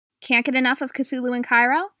Can't get enough of Cthulhu in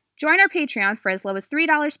Cairo? Join our Patreon for as low as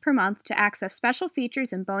 $3 per month to access special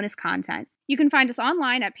features and bonus content. You can find us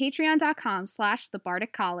online at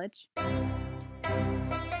patreon.com/thebardic-college.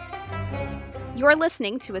 You're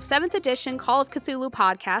listening to a 7th edition Call of Cthulhu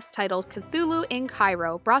podcast titled Cthulhu in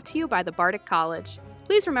Cairo, brought to you by the Bardic College.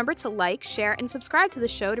 Please remember to like, share, and subscribe to the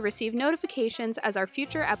show to receive notifications as our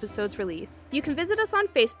future episodes release. You can visit us on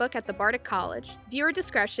Facebook at the Bardic College. Viewer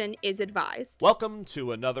discretion is advised. Welcome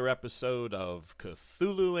to another episode of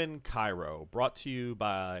Cthulhu in Cairo, brought to you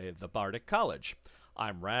by the Bardic College.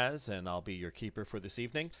 I'm Raz, and I'll be your keeper for this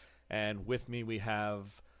evening. And with me we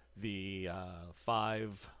have the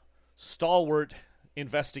 5 stalwart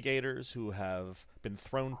investigators who have been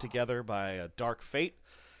thrown together by a dark fate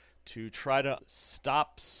to try to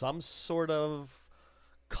stop some sort of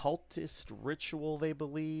cultist ritual, they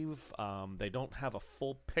believe. They don't have a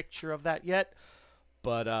full picture of that yet,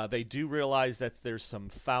 but they do realize that there's some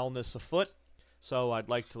foulness afoot. So I'd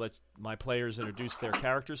like to let my players introduce their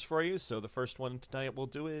characters for you. So the first one tonight we'll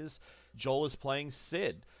do is Joel is playing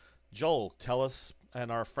Sid. Joel, tell us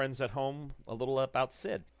and our friends at home a little about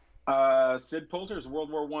Sid. Sid Poulter is a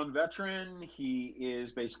World War I veteran. He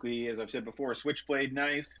is basically, as I've said before, a switchblade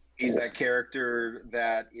knife. He's that character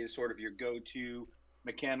that is sort of your go-to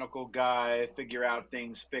mechanical guy, figure out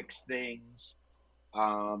things, fix things.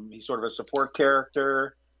 He's sort of a support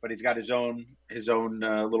character, but he's got his own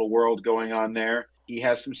little world going on there. He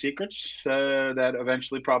has some secrets that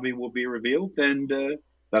eventually probably will be revealed, and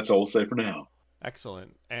that's all we'll say for now.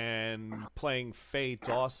 Excellent. And playing Faye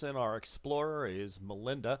Dawson, our explorer, is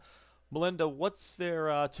Melinda. Melinda, what's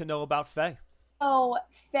there to know about Faye? So,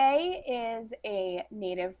 Faye is a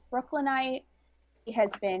native Brooklynite. She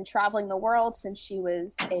has been traveling the world since she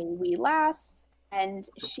was a wee lass, and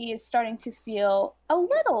she is starting to feel a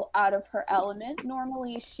little out of her element.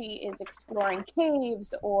 Normally, she is exploring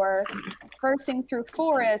caves or bursting through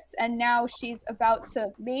forests, and now she's about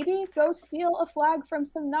to maybe go steal a flag from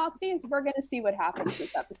some Nazis. We're going to see what happens this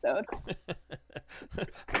episode.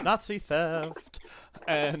 Nazi theft.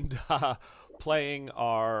 And playing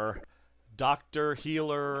our doctor,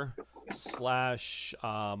 healer, /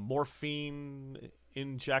 morphine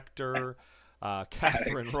injector,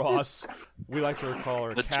 Catherine Ross. We like to call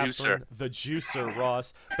her Catherine the Juicer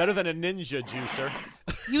Ross. Better than a ninja juicer.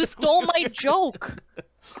 You stole my joke.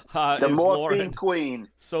 The morphine Lauren. queen.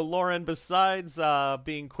 So, Lauren, besides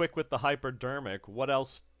being quick with the hypodermic, what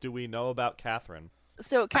else do we know about Catherine?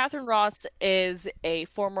 So Catherine Ross is a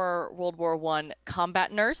former World War I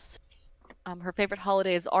combat nurse. Her favorite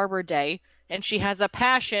holiday is Arbor Day, and she has a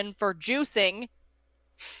passion for juicing.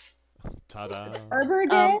 Ta-da. Arbor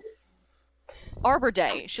Day? Arbor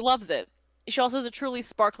Day. She loves it. She also has a truly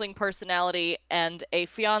sparkling personality and a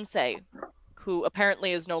fiancé who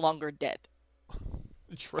apparently is no longer dead.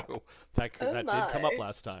 True. That did come up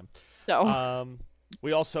last time. So.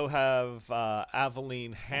 We also have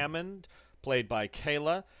Aveline Hammond, played by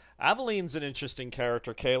Kayla. Aveline's an interesting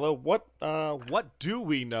character, Kayla. What do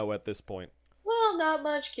we know at this point? Well, not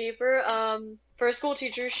much, Keeper. For a school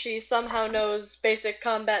teacher, she somehow knows basic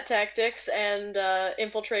combat tactics and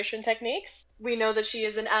infiltration techniques. We know that she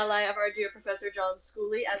is an ally of our dear Professor John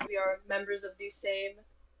Schooley, as we are members of the same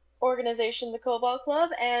organization, the Cobalt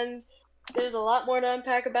Club, and there's a lot more to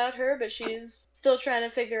unpack about her, but she's still trying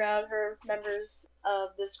to figure out her members of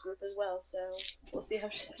this group as well, so we'll see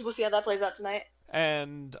how that plays out tonight.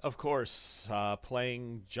 And, of course,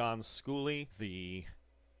 playing John Schooley, the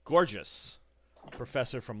gorgeous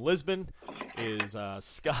professor from Lisbon, is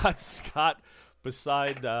Scott. Scott,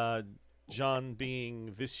 beside John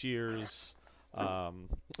being this year's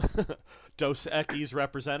Dos Equis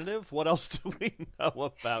representative, what else do we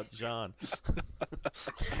know about John?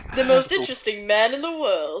 The most interesting man in the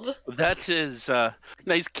world. That is,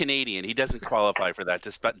 he's Canadian. He doesn't qualify for that,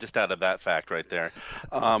 just out of that fact right there.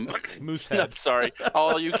 Moosehead. Sorry,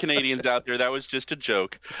 all you Canadians out there, that was just a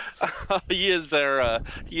joke. He is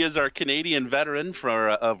our Canadian veteran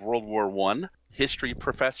of World War I, history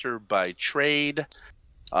professor by trade,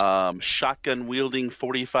 shotgun wielding,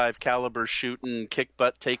 45 caliber shooting, kick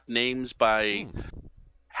butt take names by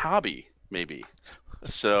hobby, maybe.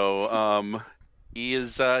 So he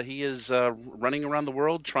is running around the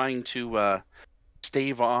world trying to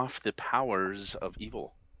stave off the powers of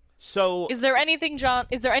evil. So Is there anything John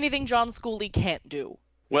Schooley can't do?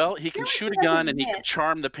 Well, he can shoot a gun and he can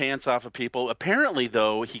charm the pants off of people. Apparently,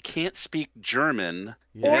 though, he can't speak German.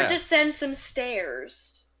 Or descend some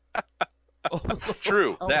stairs.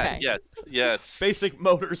 True. Okay. That, yes. Basic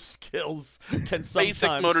motor skills can sometimes...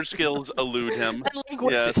 Basic motor skills elude him. And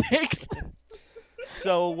linguistics.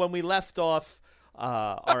 So when we left off,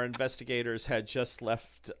 Our investigators had just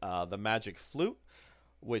left the Magic Flute,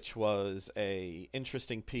 which was a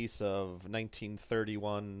interesting piece of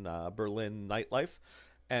 1931 Berlin nightlife,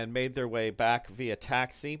 and made their way back via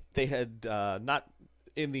taxi. They had not,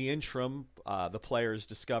 in the interim, the players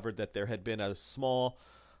discovered that there had been a small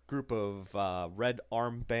group of red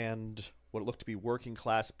armband, what looked to be working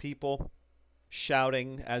class people,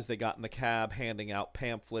 shouting as they got in the cab, handing out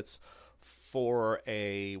pamphlets for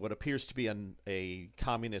what appears to be a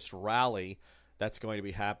communist rally that's going to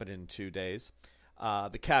be happening in 2 days.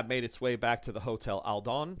 The cab made its way back to the Hotel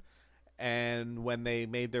Aldon, and when they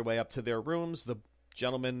made their way up to their rooms, the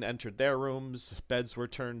gentlemen entered their rooms, beds were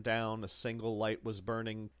turned down, a single light was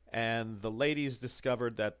burning, and the ladies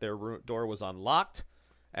discovered that their door was unlocked,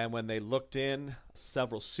 and when they looked in,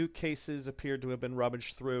 several suitcases appeared to have been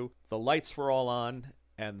rummaged through, the lights were all on,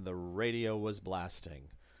 and the radio was blasting.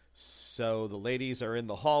 So the ladies are in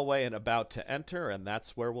the hallway and about to enter, and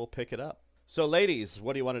that's where we'll pick it up. So ladies,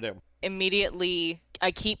 what do you want to do? Immediately,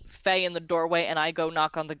 I keep Faye in the doorway and I go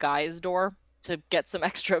knock on the guy's door to get some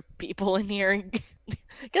extra people in here and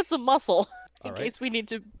get some muscle in case we need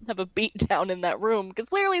to have a beat down in that room, because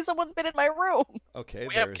clearly someone's been in my room. Okay,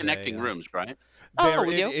 we have connecting rooms, right?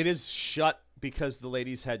 It is shut because the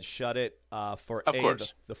ladies had shut it for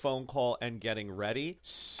the phone call and getting ready.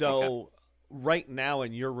 So right now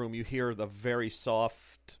in your room, you hear the very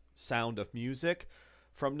soft sound of music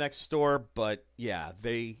from next door, but yeah,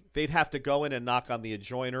 they'd have to go in and knock on the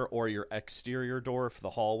adjoiner or your exterior door for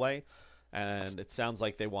the hallway, and it sounds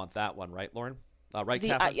like they want that one, right, Lauren? Right,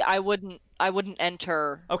 Catherine? I wouldn't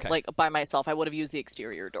enter like by myself. I would have used the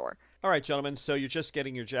exterior door. All right, gentlemen, so you're just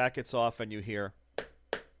getting your jackets off, and you hear.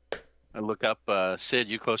 I look up. Sid,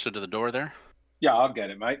 you closer to the door there? Yeah, I'll get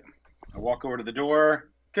it, mate. I walk over to the door.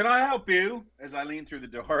 Can I help you? As I lean through the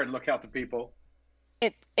door and look out the people.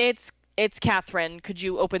 It's Catherine. Could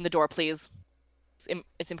you open the door, please?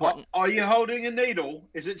 It's important. Are you holding a needle?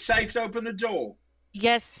 Is it safe to open the door?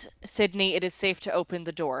 Yes, Sydney, it is safe to open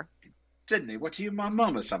the door. Sydney, what are you, my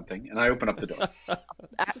mum or something? And I open up the door.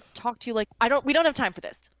 I talk to you like we don't have time for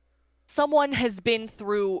this. Someone has been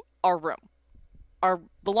through our room. Our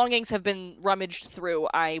belongings have been rummaged through.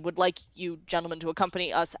 I would like you gentlemen to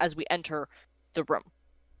accompany us as we enter the room.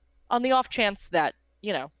 On the off chance that,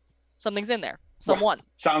 something's in there. Someone. Well,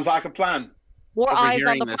 sounds like a plan. More eyes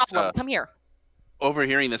on the problem. Come here.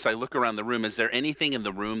 Overhearing this, I look around the room. Is there anything in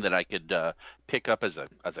the room that I could pick up as a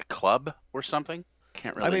club or something?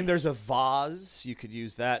 Can't really. I mean, there's a vase. You could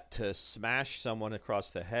use that to smash someone across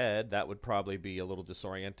the head. That would probably be a little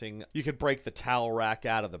disorienting. You could break the towel rack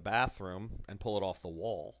out of the bathroom and pull it off the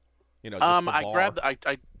wall. Just the bar.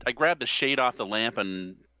 I grabbed the shade off the lamp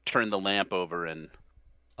and turned the lamp over and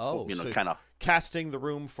kind of casting the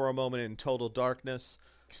room for a moment in total darkness,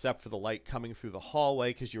 except for the light coming through the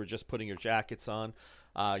hallway because you were just putting your jackets on.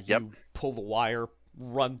 You pull the wire,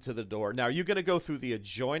 run to the door. Now, are you going to go through the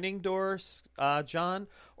adjoining doors, John,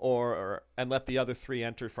 and let the other three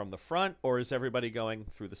enter from the front, or is everybody going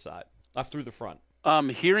through the side, through the front?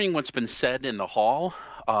 Hearing what's been said in the hall,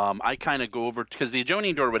 I kind of go over because the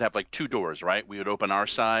adjoining door would have like two doors, right? We would open our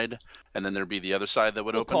side, and then there'd be the other side that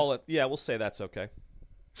would open. We'll say that's okay.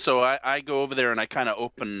 So I go over there and I kind of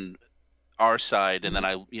open our side, and then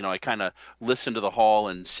I kind of listen to the hall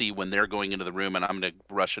and see when they're going into the room, and I'm going to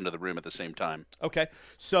rush into the room at the same time. Okay,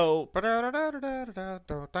 so the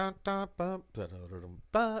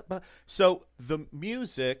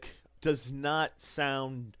music does not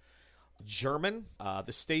sound German.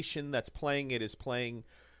 The station that's playing it is playing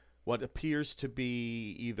what appears to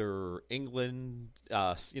be either England,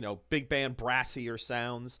 big band brassier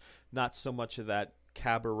sounds, not so much of that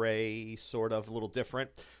cabaret sort of, a little different.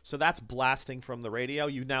 So that's blasting from the radio.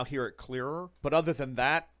 You now hear it clearer. But other than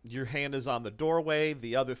that, your hand is on the doorway.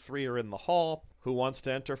 The other three are in the hall. Who wants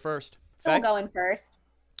to enter first? Faye? I'll go in first.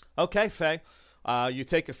 Okay, Faye. You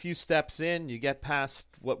take a few steps in. You get past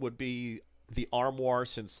what would be the armoire,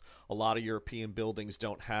 since a lot of European buildings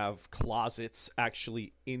don't have closets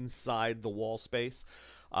actually inside the wall space.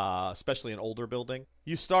 Especially an older building.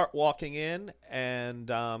 You start walking in, and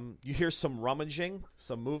you hear some rummaging,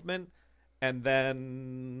 some movement, and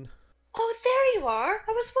then... Oh, there you are.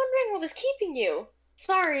 I was wondering what was keeping you.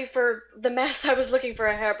 Sorry for the mess. I was looking for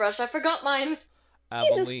a hairbrush. I forgot mine.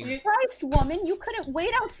 Aveline. Jesus Christ, woman, you couldn't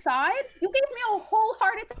wait outside? You gave me a whole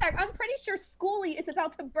heart attack. I'm pretty sure Schoolie is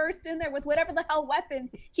about to burst in there with whatever the hell weapon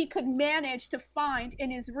he could manage to find in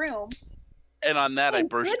his room. And on that, I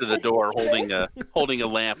burst to the door holding a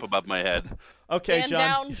lamp above my head. Okay, Stand John.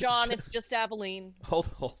 down, John. It's just Aveline.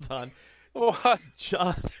 Hold on. What?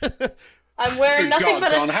 John. I'm wearing nothing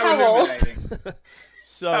but a towel.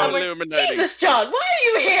 So I'm like, Illuminating. Jesus, John, why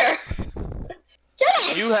are you here? Get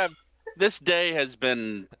out! You have this day has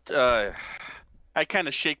been. I kind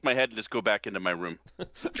of shake my head and just go back into my room.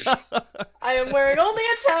 I am wearing only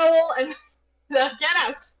a towel and get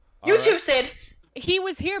out. You All too, right. Sid. He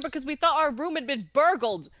was here because we thought our room had been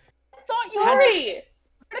burgled. I thought you Sorry.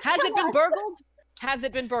 Has it been burgled? Has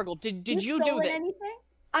it been burgled? Did you do stolen this? anything?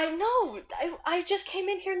 I know. I just came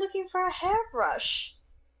in here looking for a hairbrush.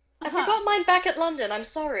 I Uh-huh. forgot mine back at London. I'm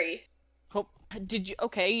sorry. Oh, did you?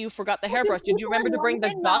 Okay, you forgot the hairbrush. Did you remember to bring the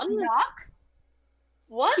London not guns? knock?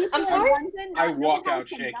 What? People I'm in sorry? London I not know walk how out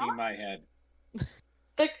to shaking knock? my head.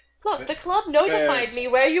 Look, the club notified Birds. me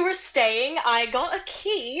where you were staying. I got a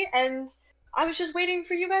key, and I was just waiting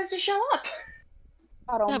for you guys to show up.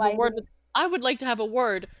 God Have a almighty. word with, I would like to have a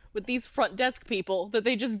word with these front desk people that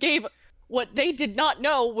they just gave what they did not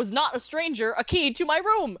know was not a stranger a key to my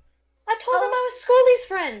room. I told them I was Schooley's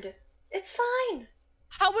friend. It's fine.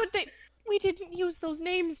 How would they? We didn't use those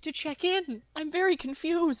names to check in. I'm very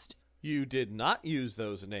confused. You did not use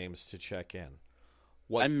those names to check in.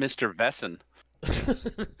 What? I'm Mr. Vesson.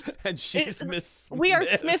 And she's Miss We are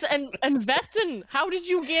Smith. Smith and Vesson. How did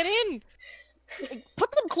you get in?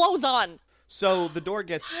 Put some clothes on. So the door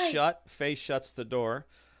gets Hi. shut. Faye shuts the door.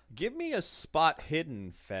 Give me a spot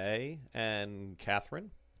hidden, Faye and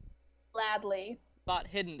Catherine. Gladly. Spot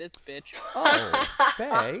hidden, this bitch. Oh,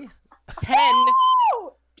 Faye. 10,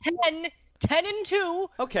 Oh! 10 and 2.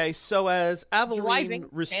 Okay, so as Aveline Driving, hands on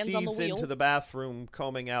the recedes wheel. into the bathroom,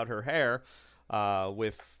 combing out her hair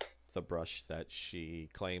with the brush that she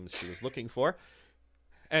claims she was looking for,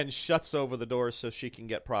 and shuts over the door so she can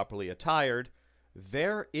get properly attired,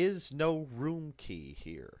 there is no room key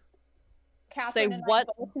here. Catherine Say and what?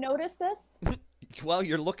 I both notice this. Well,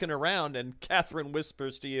 you're looking around, and Catherine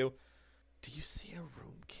whispers to you, "Do you see a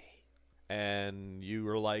room key?" And you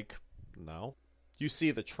are like, "No." You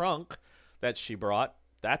see the trunk that she brought.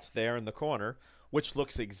 That's there in the corner, which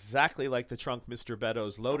looks exactly like the trunk Mr.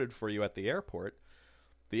 Beddoes loaded for you at the airport.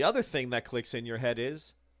 The other thing that clicks in your head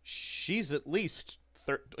is she's at least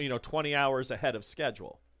 20 hours ahead of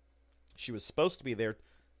schedule. She was supposed to be there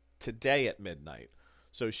today at midnight.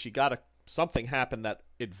 So she got something happened that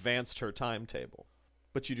advanced her timetable.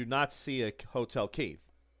 But you do not see a hotel key.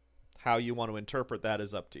 How you want to interpret that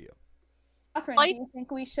is up to you. Catherine, do you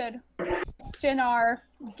think we should question our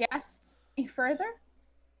guest any further?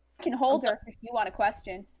 I can hold her if you want to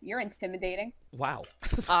question. You're intimidating. Wow.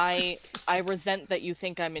 I resent that you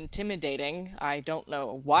think I'm intimidating. I don't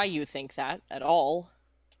know why you think that at all.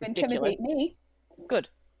 Intimidate me. Good.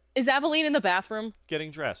 Is Aveline in the bathroom?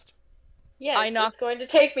 Getting dressed. Yes, I knock- it's going to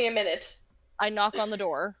take me a minute. I knock on the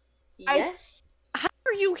door. Yes? How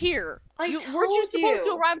are you here? Weren't you told supposed to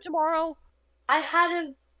you. arrive tomorrow? I had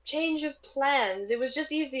a change of plans. It was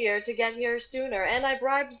just easier to get here sooner, and I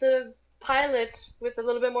bribed the pilot with a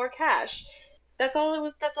little bit more cash. That's all that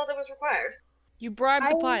was required. You bribed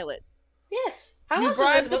the I- pilot. Yes. How You else was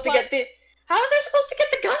I bribed supposed the to get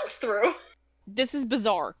the guns through? This is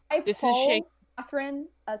bizarre. I This is pull shake. Catherine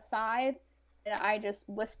aside, and I just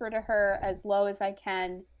whisper to her as low as I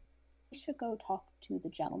can, "We should go talk to the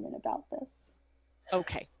gentleman about this."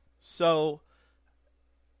 Okay. So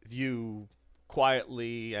you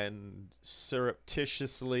quietly and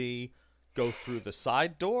surreptitiously go through the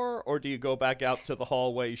side door, or do you go back out to the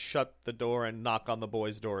hallway, shut the door, and knock on the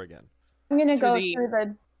boy's door again? I'm gonna Through go the- through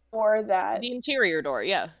the door that The interior door,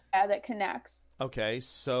 yeah. that connects. Okay,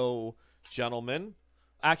 so gentlemen,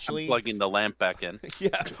 actually, Plugging the lamp back in.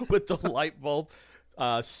 yeah, with the light bulb,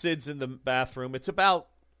 Sid's in the bathroom. It's about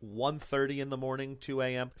 1:30 in the morning, 2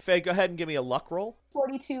 a.m. Faye, go ahead and give me a luck roll.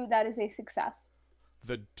 42, that is a success.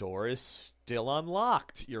 The door is still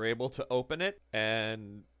unlocked. You're able to open it,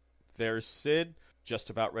 and there's Sid just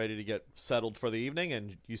about ready to get settled for the evening,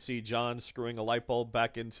 and you see John screwing a light bulb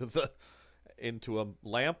back into a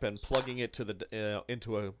lamp and plugging it to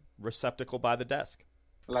into a receptacle by the desk.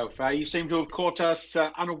 Hello, Faye. You seem to have caught us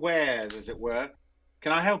unawares, as it were.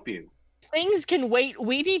 Can I help you? Things can wait.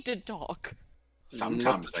 We need to talk.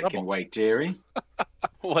 Sometimes What's the they can trouble? wait, dearie.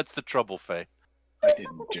 What's the trouble, Faye? I It's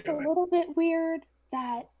didn't a do it. little bit weird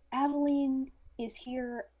that Aveline is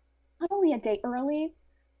here not only a day early,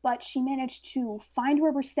 but she managed to find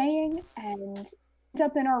where we're staying and end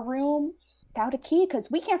up in our room without a key because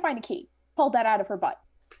we can't find a key. Pulled that out of her butt.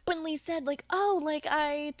 Openly said, like, oh, like,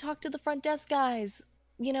 I talked to the front desk guys.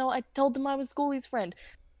 You know, I told them I was Schooley's friend.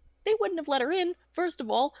 They wouldn't have let her in, first of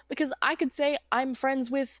all, because I could say I'm friends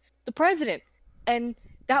with the president, and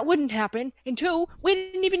that wouldn't happen. And two, we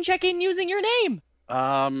didn't even check in using your name.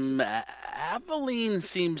 Aveline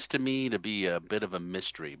seems to me to be a bit of a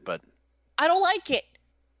mystery, but I don't like it.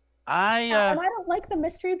 And I don't like the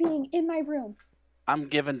mystery being in my room. I'm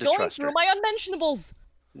given to Going trust her. through my unmentionables.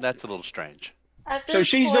 That's a little strange. So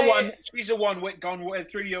she's the one. She's the one gone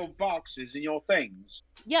through your boxes and your things.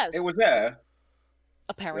 Yes. It was there.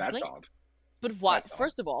 Apparently. That's odd. But what? That's odd.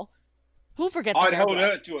 First of all, who forgets a I'd hairbrush?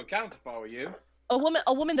 hold her to account if I were you. A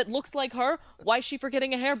woman that looks like her. Why is she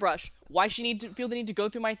forgetting a hairbrush? Why she feel the need to go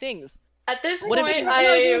through my things? At this What if point, it- I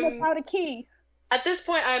am. Without a key. At this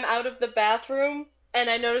point, I'm out of the bathroom, and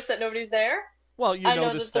I notice that nobody's there. Well, you I know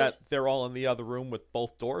notice that they're all in the other room with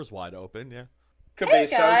both doors wide open, yeah. Could Hey, be a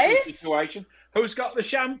social guys. situation. Who's got the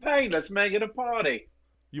champagne? Let's make it a party.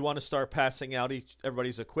 You want to start passing out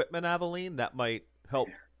everybody's equipment, Aveline? That might help.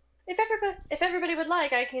 If everybody would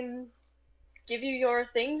like, I can give you your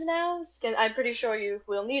things now. I'm pretty sure you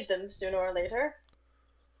will need them sooner or later.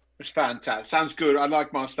 It's fantastic. Sounds good. I'd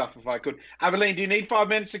like my stuff if I could. Aveline, do you need 5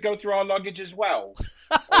 minutes to go through our luggage as well?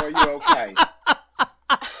 Or are you okay?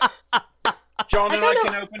 John and I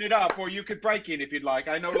can open it up, or you could break in if you'd like.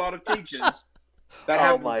 I know a lot of teachers that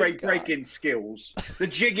have great break-in skills. The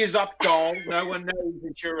jig is up, doll. No one knows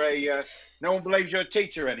that you're no one believes you're a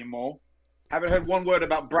teacher anymore. Haven't heard one word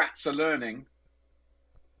about brats are learning.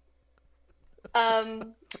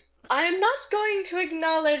 I'm not going to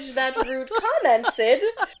acknowledge that rude comment, Sid,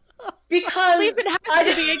 because Even have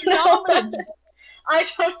to be acknowledged. I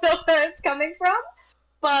don't know where it's coming from.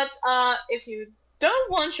 But if you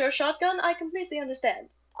don't want your shotgun, I completely understand.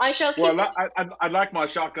 I shall keep it. I like my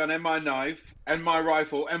shotgun and my knife and my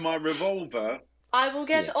rifle and my revolver. I will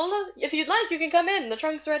get all of. If you'd like, you can come in. The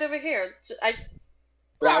trunk's right over here.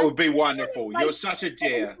 That would be wonderful. Like, You're such a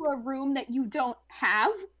dear. Into a room that you don't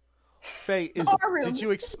have. Faye, Our room. did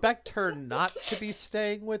you expect her not to be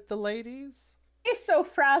staying with the ladies? She's so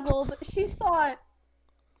frazzled. She saw a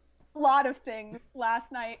lot of things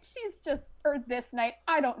last night. Or this night.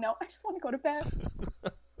 I don't know. I just want to go to bed.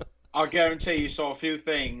 I'll guarantee you saw a few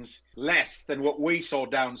things less than what we saw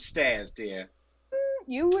downstairs, dear.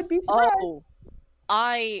 You would be surprised. Oh,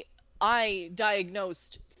 I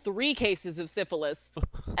diagnosed 3 cases of syphilis,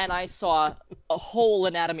 and I saw a whole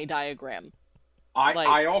anatomy diagram.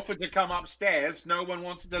 I offered to come upstairs. No one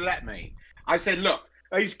wanted to let me. I said, look,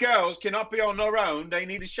 these girls cannot be on their own. They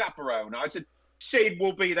need a chaperone. I said, Sid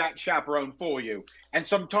will be that chaperone for you. And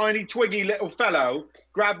some tiny, twiggy little fellow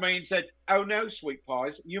grabbed me and said, oh, no, sweet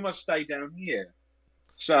pies, you must stay down here.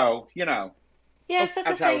 So, you know. Yes,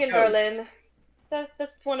 that's a how thing it in goes. Berlin.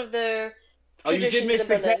 That's one of the Oh, you did traditions miss in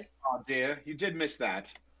the Berlin. death card, dear. You did miss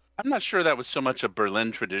that. I'm not sure that was so much a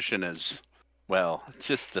Berlin tradition as, well,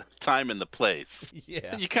 just the time and the place.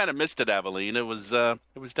 Yeah. You kind of missed it, Aveline. It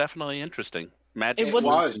was definitely interesting. Magic It flute,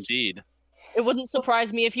 was. indeed. It wouldn't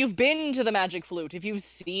surprise me if you've been to the Magic Flute, if you've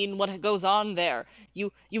seen what goes on there.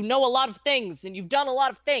 You know a lot of things, and you've done a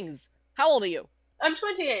lot of things. How old are you? I'm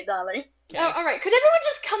 28, darling. Okay. Oh, all right. Could everyone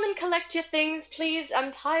just come and collect your things, please?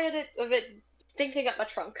 I'm tired of it stinking up my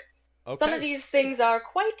trunk. Okay. Some of these things are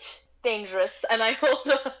quite dangerous, and I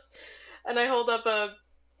hold up a.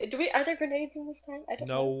 Are there grenades in this time? I don't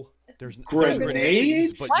know. No, there's Grenades?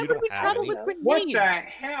 grenades, but Why you would don't we have travel any. with grenades? What the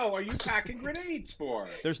hell are you packing grenades for?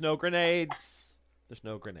 There's no grenades. There's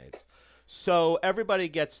no grenades. So everybody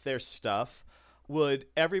gets their stuff. Would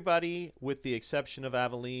everybody, with the exception of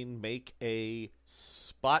Aveline, make a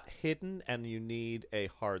spot hidden, and you need a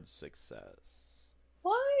hard success?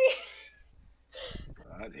 Why?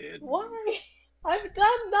 God, hidden. Why? I've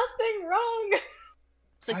done nothing wrong.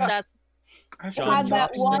 Success. John Had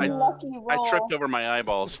that drops one the- lucky roll. I tripped over my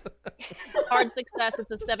eyeballs. Hard success.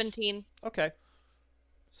 It's a 17. Okay.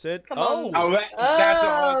 Sid? Come oh, on. Oh, that's a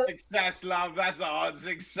hard Oh. success, love. That's a hard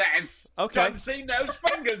success. okay. Don't see those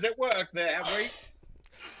fingers at work there, have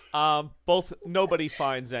we? Nobody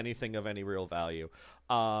finds anything of any real value.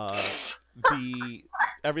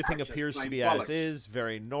 Everything Just appears to plain be as bollocks. is,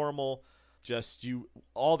 very normal.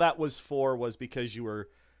 All that was for was because you were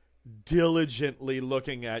diligently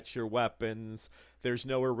looking at your weapons. There's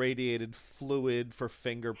no irradiated fluid for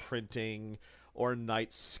fingerprinting or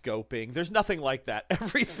night scoping. There's nothing like that.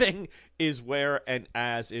 Everything is where and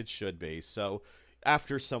as it should be. So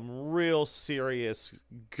after some real serious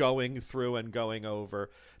going through and going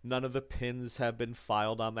over, none of the pins have been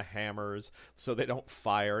filed on the hammers so they don't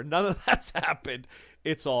fire. None of that's happened.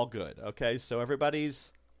 It's all good. Okay, so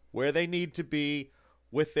everybody's where they need to be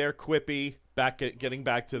with their quippy, getting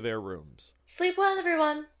back to their rooms. Sleep well,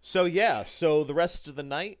 everyone. So yeah, so the rest of the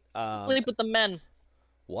night, Sleep with the men.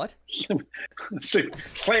 what? Sleep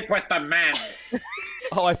with the man.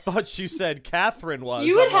 Oh, I thought you said Catherine was.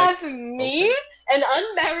 You would I'm like, have me, an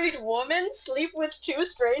unmarried woman, sleep with 2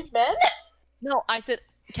 strange men? No, I said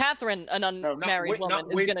Catherine, an not unmarried with- woman,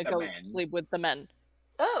 not is with gonna the go men. sleep with the men.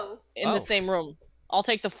 Oh. in the same room. I'll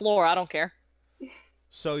take the floor. I don't care.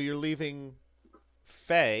 So you're leaving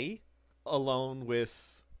Faye alone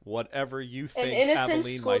with whatever you An think innocent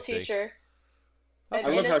Aveline school might teacher. be. I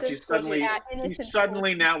An love how innocent she's school suddenly teacher. Yeah, innocent she's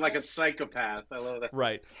suddenly school now teacher. like a psychopath. I love that.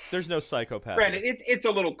 Right. There's no psychopath. Granted, here. it's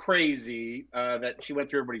a little crazy that she went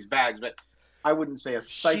through everybody's bags, but I wouldn't say a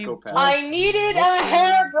psychopath. was- I needed a looking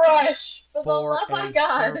hairbrush for the For love a of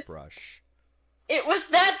God. hairbrush. It was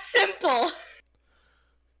that simple.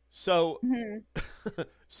 So, Mhm.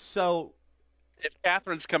 so If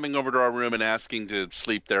Catherine's coming over to our room and asking to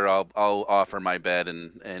sleep there, I'll offer my bed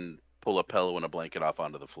and pull a pillow and a blanket off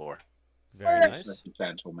onto the floor. very That's nice. a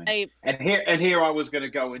gentleman. I, And here I was going to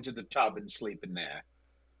go into the tub and sleep in there.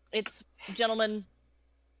 it's gentlemen.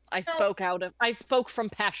 I spoke from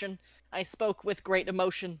passion. I spoke with great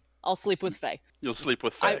emotion. I'll sleep with Faye. You'll sleep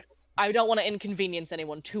with Faye. I don't want to inconvenience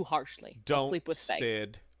anyone too harshly. I'll Don't, sleep with Faye.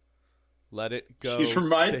 Sid. Let it go, She's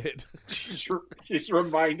Sid. She's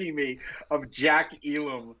reminding me of Jack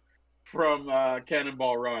Elam from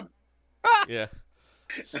Cannonball Run. Yeah.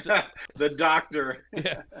 So, The doctor.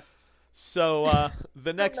 yeah. So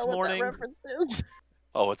the next morning,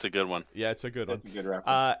 Oh, it's a good one. yeah, it's a good one. That's a good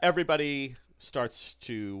reference. Everybody starts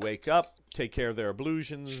to wake up, take care of their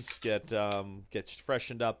ablutions, get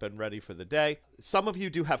freshened up and ready for the day. Some of you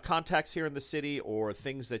do have contacts here in the city or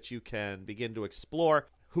things that you can begin to explore.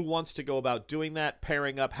 Who wants to go about doing that,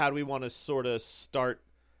 pairing up? How do we want to sort of start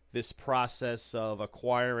this process of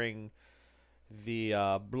acquiring the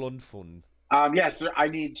Blundfund? Yes, I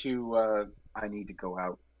need to go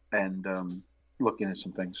out and look into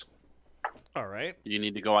some things. All right. You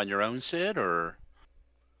need to go on your own, Sid, or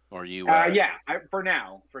you? Yeah, for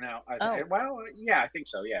now. Oh. Yeah, I think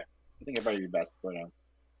so. Yeah, I think it might be best for now.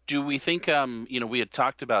 Do we think we had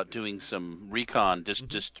talked about doing some recon,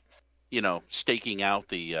 just staking out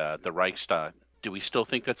the Reichstag. Do we still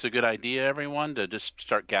think that's a good idea, everyone, to just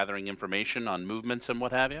start gathering information on movements and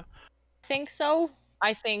what have you? Think so.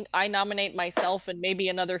 I think I nominate myself and maybe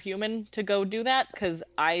another human to go do that because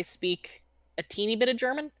I speak a teeny bit of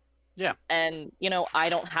German. Yeah. And I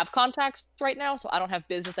don't have contacts right now, so I don't have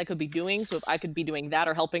business I could be doing. So if I could be doing that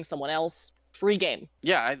or helping someone else, free game.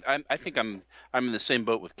 Yeah, I think I'm in the same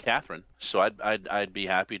boat with Catherine, so I'd be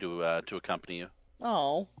happy to accompany you.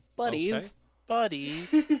 Oh, buddies. Okay. Buddy,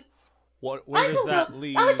 Where does that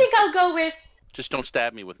leave? I think I'll go with. just don't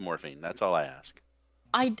stab me with morphine. That's all I ask.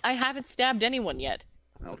 I haven't stabbed anyone yet.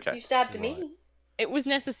 Okay. You stabbed Right. me. It was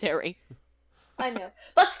necessary. I know.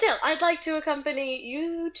 But still, I'd like to accompany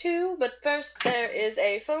you two, but first there is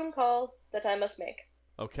a phone call that I must make.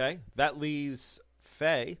 Okay, that leaves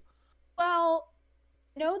Faye. Well,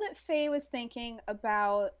 I know that Faye was thinking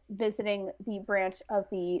about visiting the branch of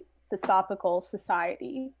the Theosophical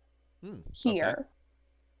Society here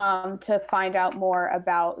to find out more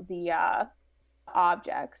about the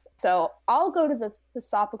objects. So I'll go to the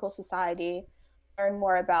Theosophical Society, learn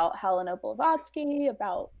more about Helena Blavatsky,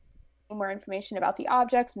 about more information about the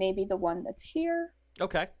objects, maybe the one that's here.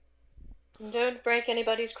 Okay. Don't break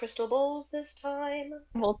anybody's crystal bowls this time.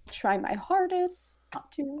 We'll try my hardest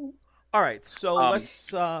not to. All right, so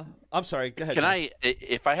let's. I'm sorry. Go ahead. Can Jim.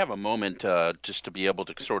 if I have a moment, just to be able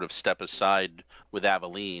to sort of step aside with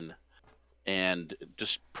Aveline, and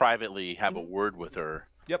just privately have a word with her?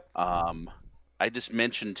 Yep. I just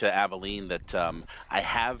mentioned to Aveline that I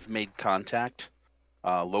have made contact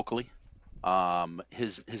locally.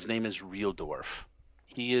 His name is Realdorf.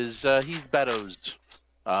 He's Beto's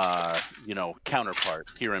counterpart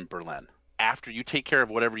here in Berlin. After you take care of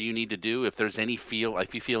whatever you need to do, if you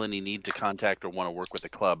feel any need to contact or want to work with the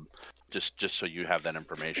club, just so you have that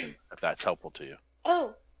information, if that's helpful to you.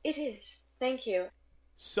 Oh, it is. Thank you.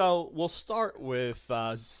 So we'll start with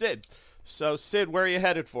Sid. So Sid, where are you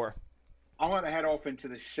headed for? I want to head off into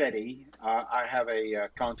the city. I have a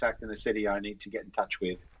contact in the city I need to get in touch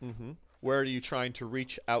with. Mm-hmm. Where are you trying to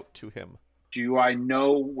reach out to him? Do I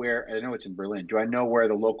know where? I know it's in Berlin. Do I know where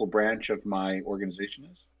the local branch of my organization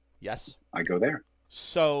is? Yes. I go there.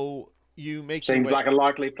 So you make your Seems way... like a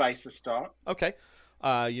likely place to start. Okay.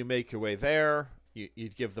 You make your way there. You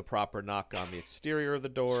give the proper knock on the exterior of the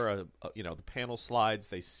door. The panel slides.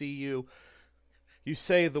 They see you. You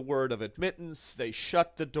say the word of admittance. They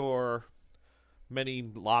shut the door. Many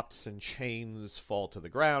locks and chains fall to the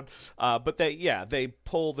ground. But they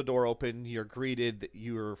pull the door open. You're greeted.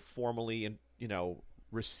 You're formally,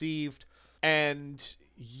 received. And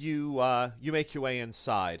you make your way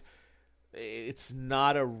inside. It's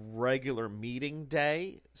not a regular meeting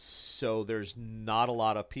day, so there's not a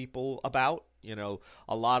lot of people about.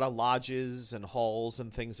 A lot of lodges and halls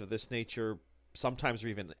and things of this nature sometimes are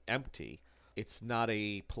even empty. It's not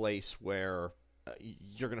a place where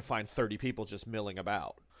you're going to find 30 people just milling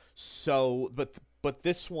about. So, but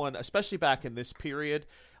this one, especially back in this period,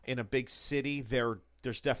 in a big city,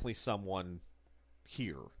 there's definitely someone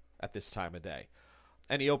here at this time of day.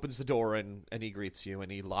 And he opens the door and he greets you,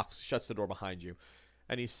 and he shuts the door behind you,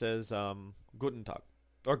 and he says, "Guten Tag,"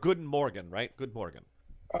 or "Guten Morgen," right? Good Morgen.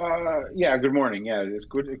 Yeah, good morning. Yeah, it's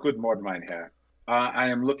good morning, mein Herr. I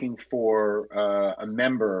am looking for a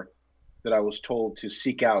member that I was told to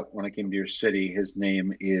seek out when I came to your city. His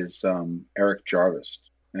name is Eric Jarvis,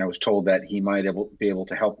 and I was told that he might be able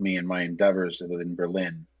to help me in my endeavors within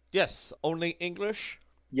Berlin. Yes, only English?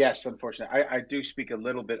 Yes, unfortunately. I do speak a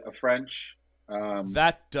little bit of French.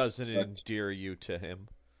 That doesn't endear you to him.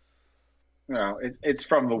 No, it's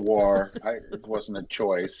from the war. It wasn't a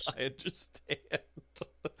choice. I understand.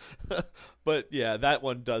 But yeah, that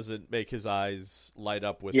one doesn't make his eyes light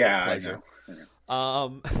up with pleasure. I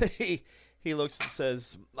know. He looks and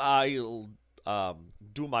says, "I'll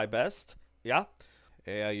do my best." Yeah,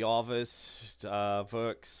 Jarvis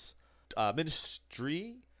works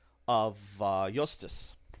Ministry of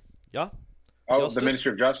Justice. Yeah. Oh, Justice? the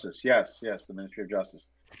Ministry of Justice. Yes, the Ministry of Justice.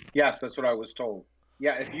 Yes, that's what I was told.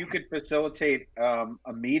 Yeah, if you could facilitate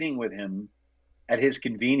a meeting with him at his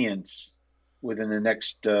convenience within the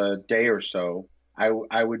next day or so,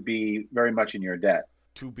 I would be very much in your debt.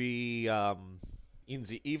 To be in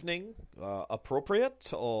the evening,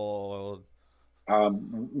 appropriate, or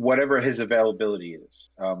whatever his availability is,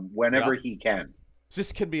 whenever he can.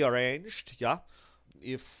 This can be arranged. Yeah,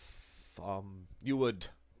 if you would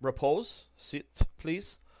repose, sit,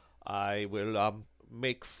 please. I will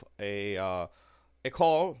make a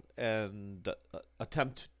call and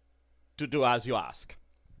attempt to do as you ask.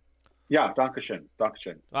 Yeah, Dankeschön.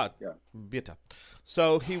 Yeah. Bitte.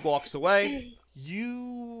 So he walks away.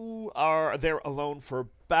 You are there alone for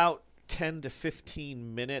about 10 to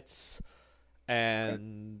 15 minutes,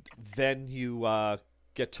 and then you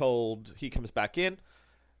get told he comes back in,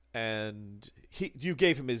 and you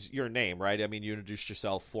gave him your name, right? I mean, you introduced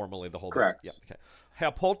yourself formally the whole Correct. Yeah. Okay.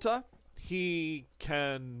 Herr Polter, he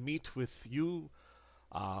can meet with you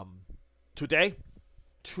today,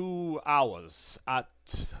 2 hours at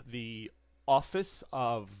the office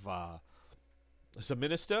of the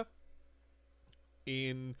minister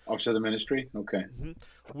in Office of the Ministry. Okay.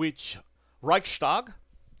 Which Reichstag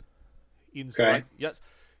in Okay. yes,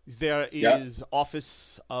 there is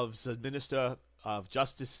office of the Minister of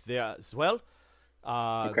Justice there as well.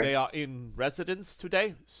 They are in residence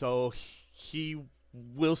today, so he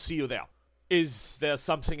will see you there. Is there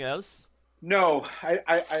something else? No,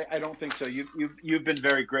 I don't think so. You've been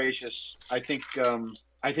very gracious. I think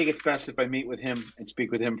it's best if I meet with him and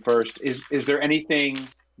speak with him first. Is there anything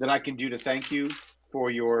that I can do to thank you for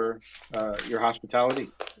your hospitality?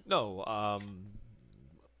 No,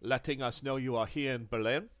 letting us know you are here in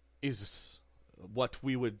Berlin is what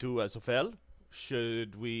we would do as well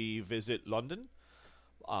should we visit London.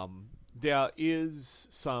 There is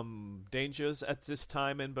some dangers at this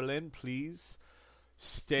time in Berlin. Please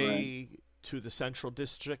stay to the central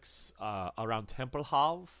districts around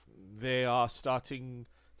Tempelhof.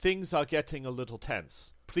 Things are getting a little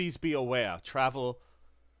tense. Please be aware. Travel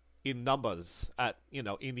in numbers in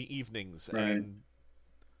the evenings. Right. And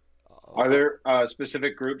are there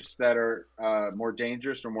specific groups that are more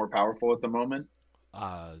dangerous or more powerful at the moment?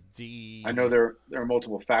 I know there are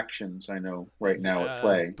multiple factions. I know now at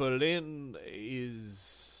play. Berlin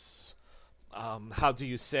is, how do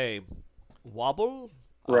you say, wobble?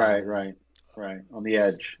 Right. On the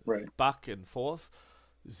edge. Right. Back and forth.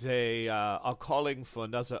 They are calling for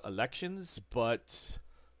another elections, but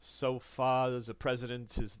so far the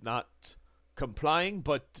president is not complying.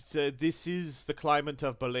 But this is the climate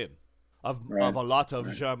of Berlin, of a lot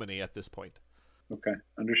of Germany at this point. Okay,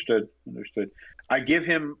 understood. I give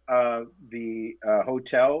him the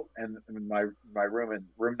hotel and my room and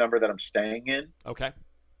room number that I'm staying in. Okay.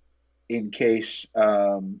 In case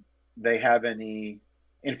they have any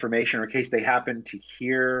information, or in case they happen to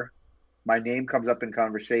hear my name comes up in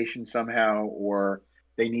conversation somehow, or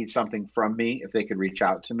they need something from me, if they could reach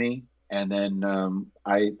out to me. And then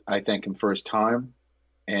I thank him for his time.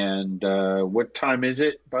 And what time is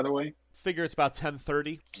it, by the way? Figure it's about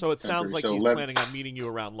 10:30. So it sounds like he's planning on meeting you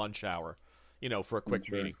around lunch hour, for a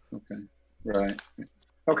quick meeting. Okay. Right.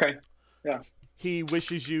 Okay. Yeah. He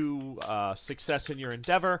wishes you success in your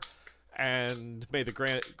endeavor, and may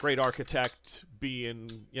the great architect be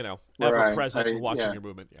in, ever present and watching your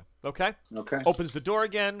movement. Yeah. Okay. Opens the door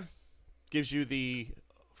again, gives you the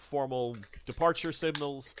formal departure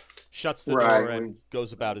signals, shuts the door, and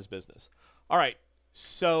goes about his business. All right.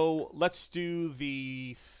 So let's do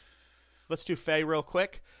Faye real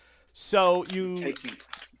quick. So you Take me.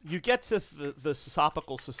 you get to the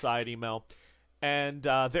Philosophical Society, Mel, and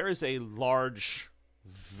there is a large,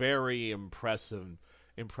 very impressive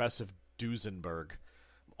Duesenberg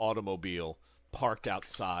automobile parked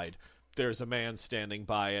outside. There's a man standing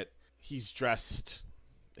by it. He's dressed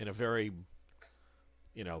in a very,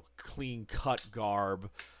 clean-cut garb,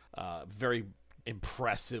 very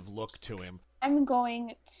impressive look to him. I'm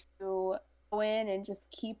going to go in and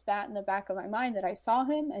just keep that in the back of my mind that I saw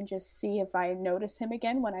him and just see if I notice him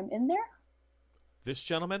again when I'm in there. This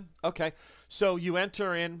gentleman? Okay. So you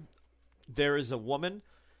enter in. There is a woman.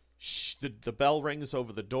 The bell rings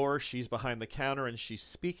over the door. She's behind the counter, and she's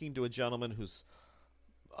speaking to a gentleman who's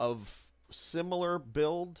of similar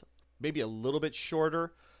build, maybe a little bit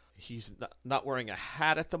shorter. He's not wearing a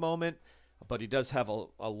hat at the moment, but he does have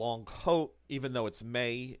a long coat. Even though it's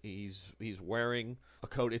May, he's wearing a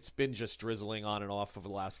coat. It's been just drizzling on and off over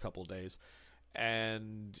the last couple of days.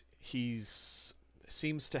 And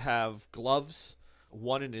seems to have gloves,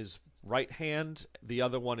 one in his right hand, the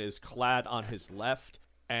other one is clad on his left,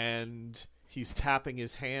 and he's tapping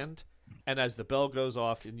his hand. And as the bell goes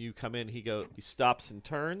off and you come in, he stops and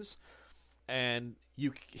turns, and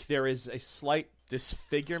there is a slight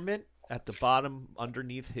disfigurement at the bottom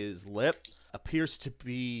underneath his lip. Appears to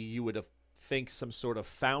be, you would think, some sort of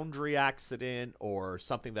foundry accident or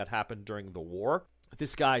something that happened during the war.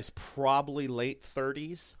 This guy's probably late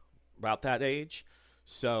 30s, about that age.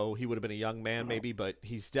 So he would have been a young man maybe, but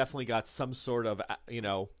he's definitely got some sort of,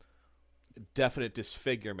 definite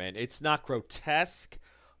disfigurement. It's not grotesque,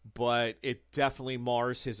 but it definitely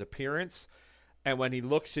mars his appearance. And when he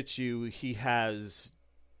looks at you, he has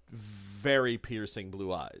very piercing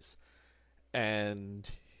blue eyes. And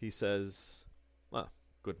he says, "Well,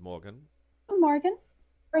 good morning." Good morning.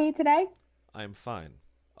 How are you today? I'm fine.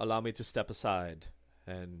 Allow me to step aside,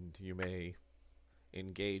 and you may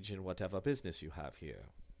engage in whatever business you have here.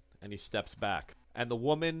 And he steps back. And the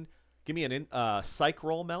woman, give me a psych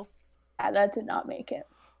roll, Mel. Yeah, that did not make it.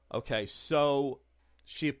 Okay, so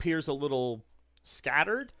she appears a little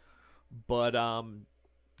scattered, but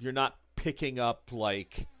you're not picking up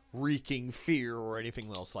like wreaking fear or anything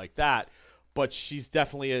else like that. But she's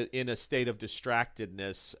definitely in a state of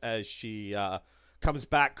distractedness as she comes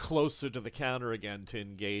back closer to the counter again to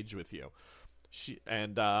engage with you. She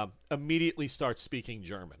immediately starts speaking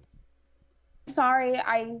German. Sorry,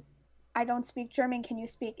 I don't speak German. Can you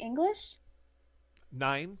speak English?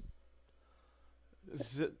 Nein.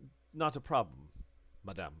 Not a problem,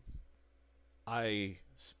 madame. I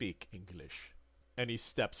speak English. And he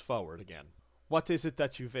steps forward again. What is it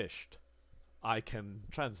that you wished? I can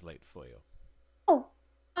translate for you. Oh,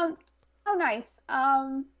 how nice.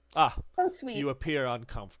 So sweet. You appear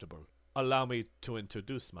uncomfortable. Allow me to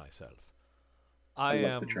introduce myself. I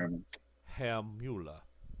am Herr Mueller.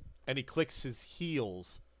 And he clicks his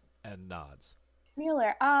heels and nods.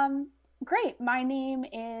 Mueller, great. My name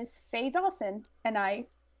is Faye Dawson, and I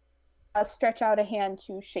stretch out a hand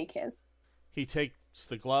to shake his. He takes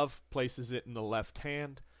the glove, places it in the left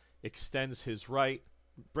hand, extends his right,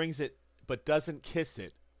 brings it, but doesn't kiss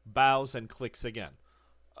it, bows and clicks again.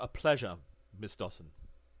 A pleasure, Miss Dawson.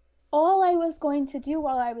 All I was going to do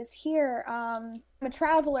while I was here, I'm a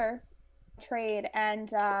traveler trade,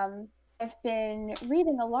 and I've been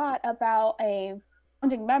reading a lot about a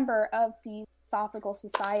founding member of the Philosophical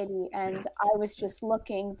Society, and I was just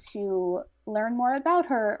looking to learn more about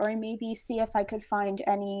her, or maybe see if I could find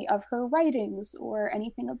any of her writings or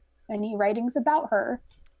any writings about her.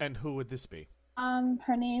 And who would this be?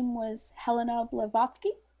 Her name was Helena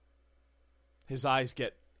Blavatsky. His eyes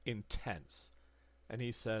get intense, and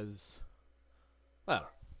he says, "Well,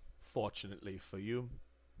 fortunately for you,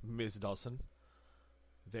 Miss Dawson,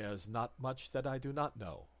 there's not much that I do not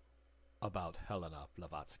know about Helena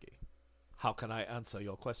Blavatsky. How can I answer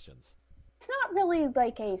your questions?" It's not really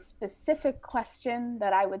like a specific question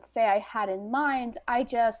that I would say I had in mind. I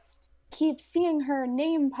just keep seeing her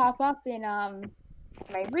name pop up in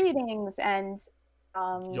my readings and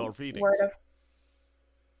Your readings?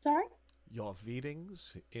 Sorry? Your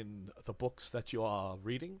readings in the books that you are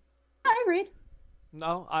reading? I read.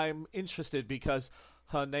 No, I'm interested because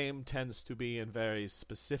her name tends to be in very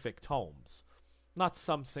specific tomes. Not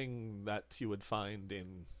something that you would find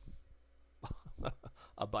in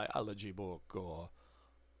a biology book or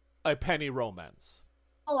a penny romance.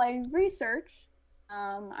 Well, I research.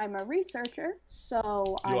 I'm a researcher,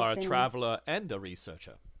 so You are a traveler and a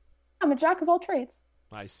researcher. I'm a jack of all trades.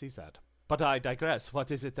 I see that. But I digress. What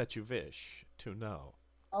is it that you wish to know?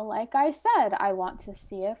 Well, like I said, I want to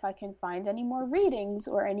see if I can find any more readings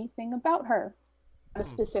or anything about her. Not a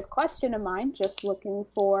specific question of mine, just looking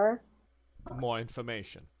for More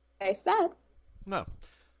information. I said. No.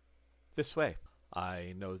 This way.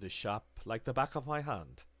 I know this shop like the back of my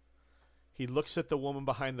hand. He looks at the woman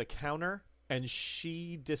behind the counter, and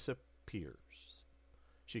she disappears.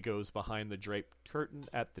 She goes behind the draped curtain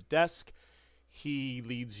at the desk. He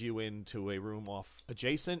leads you into a room off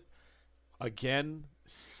adjacent. Again,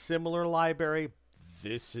 similar library.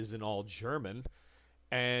 This is in all German.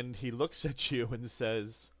 And he looks at you and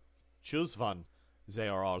says, Choose one. They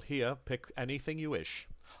are all here. Pick anything you wish.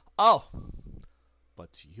 Oh,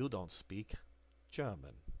 but you don't speak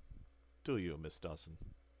German, do you, Miss Dawson?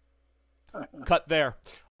 Cut there.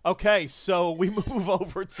 Okay, so we move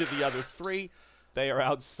over to the other three. They are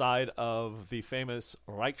outside of the famous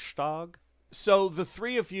Reichstag. So the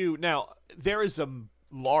three of you, now, there is a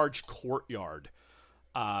large courtyard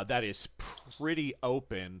that is pretty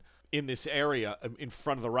open in this area in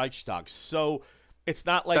front of the Reichstag. So it's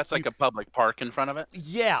not like... That's like a public park in front of it?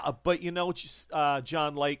 Yeah, but just,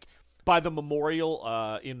 John, like by the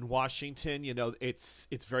memorial in Washington,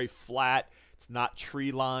 it's very flat. It's not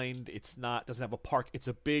tree lined. Doesn't have a park. It's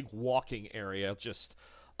a big walking area just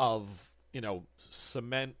of,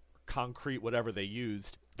 cement, concrete, whatever they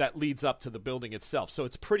used that leads up to the building itself. So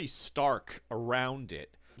it's pretty stark around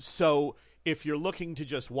it. So if you're looking to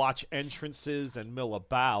just watch entrances and mill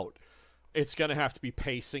about, it's going to have to be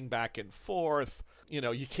pacing back and forth.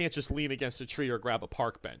 You can't just lean against a tree or grab a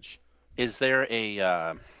park bench. Is there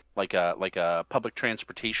a like a public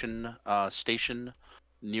transportation station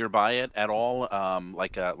nearby it at all?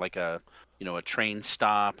 Like a train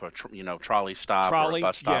stop or trolley stop or a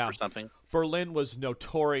bus stop or something? Berlin was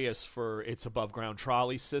notorious for its above ground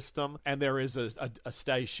trolley system, and there is a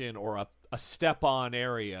station or a step on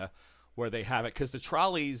area where they have it, because the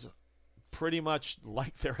trolleys, pretty much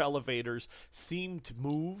like their elevators, seem to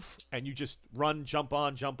move, and you just run, jump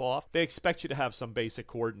on, jump off. They expect you to have some basic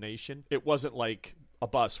coordination. It wasn't like a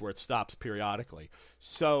bus where it stops periodically.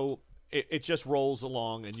 So it just rolls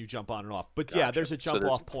along and you jump on and off. But yeah, there's a jump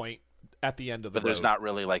off point at the end of the road. But there's not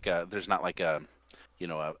really like a bench,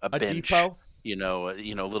 depot?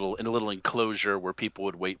 little enclosure where people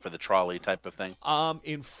would wait for the trolley type of thing.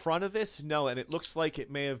 In front of this, no, and it looks like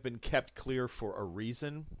it may have been kept clear for a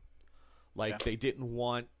reason. Like they didn't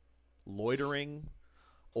want loitering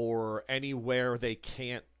or anywhere they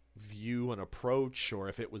can't view and approach, or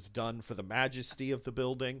if it was done for the majesty of the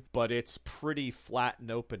building. But it's pretty flat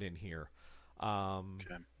and open in here.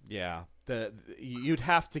 Yeah, you'd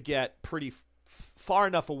have to get pretty far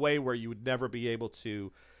enough away where you would never be able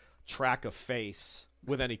to track a face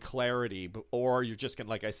with any clarity, or you're just gonna,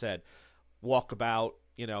 like I said, walk about,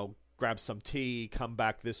 grab some tea, come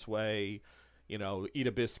back this way, eat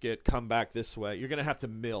a biscuit, come back this way. You're gonna have to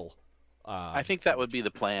mill. I think that would be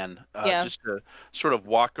the plan. Just to sort of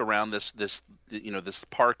walk around this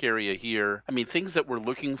park area here. I mean, things that we're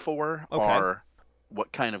looking for are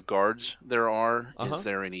what kind of guards there are. Is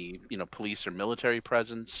there any police or military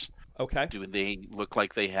presence? Okay. Do they look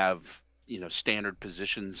like they have standard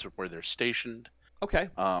positions where they're stationed? Okay.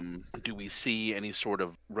 Do we see any sort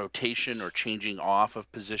of rotation or changing off of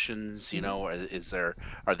positions?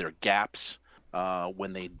 Are there gaps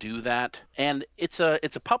when they do that? And it's a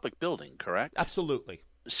public building, correct? Absolutely.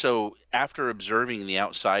 So after observing the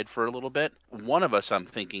outside for a little bit, one of us, I'm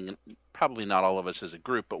thinking, probably not all of us as a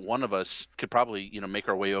group, but one of us could probably make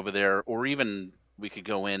our way over there, or even we could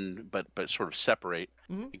go in, but sort of separate,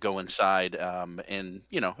 go inside, and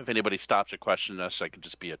if anybody stops or questions us, I could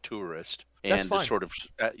just be a tourist. That's and fine. Sort of,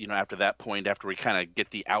 after that point, after we kind of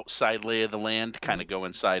get the outside lay of the land, kind of go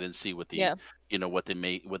inside and see what the, what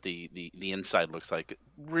the inside looks like.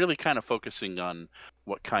 Really kind of focusing on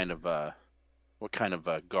what kind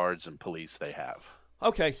of guards and police they have.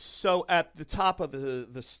 Okay, so at the top of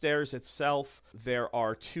the stairs itself, there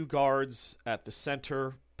are two guards at the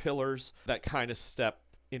center pillars that kind of step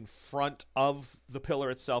in front of the pillar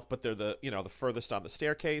itself, but they're the furthest on the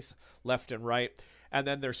staircase, left and right. And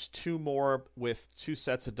then there's two more with two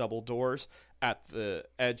sets of double doors at the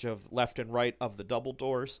edge of left and right of the double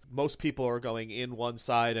doors. Most people are going in one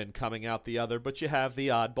side and coming out the other, but you have the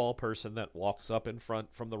oddball person that walks up in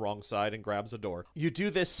front from the wrong side and grabs a door. You do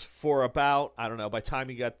this for about, I don't know, by the time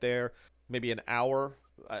you get there, maybe an hour.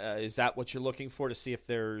 Is that what you're looking for, to see if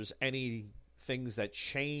there's any things that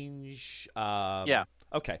change? Yeah.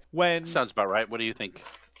 Okay. Sounds about right. What do you think,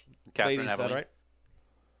 Catherine? Ladies, is that right?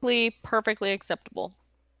 Perfectly acceptable.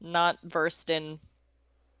 Not versed in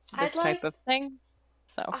this type of thing.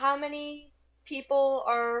 So how many people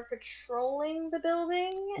are patrolling the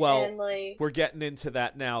building? Well, and we're getting into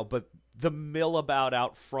that now, but the mill about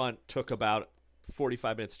out front took about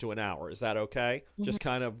 45 minutes to an hour. Is that okay? Just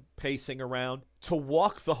kind of pacing around. To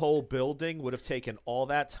walk the whole building would have taken all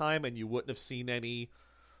that time, and you wouldn't have seen any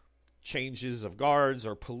changes of guards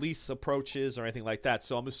or police approaches or anything like that.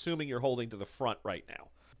 So I'm assuming you're holding to the front right now,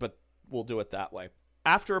 but we'll do it that way.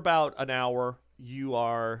 After about an hour, you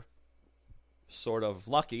are sort of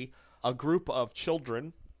lucky. A group of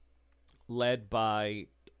children led by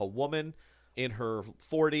a woman in her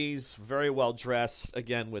 40s, very well dressed,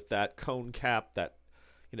 again with that cone cap that,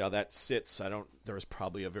 that sits. There's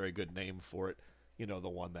probably a very good name for it. The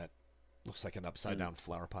one that looks like an upside down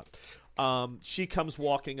flower pot. She comes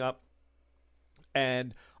walking up,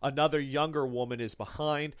 and another younger woman is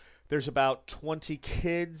behind. There's about 20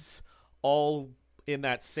 kids, all in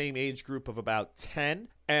that same age group of about 10.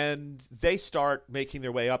 And they start making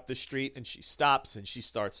their way up the street, and she stops and she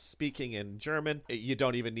starts speaking in German. You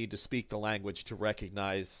don't even need to speak the language to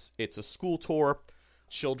recognize it's a school tour.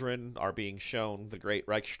 Children are being shown the Great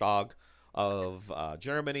Reichstag of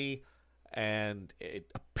Germany, and it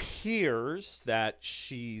appears that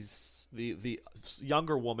she's the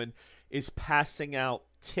younger woman is passing out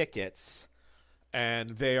tickets,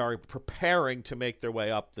 and they are preparing to make their way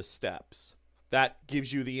up the steps. That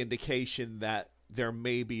gives you the indication that there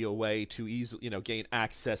may be a way to easily, gain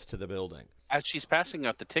access to the building. As she's passing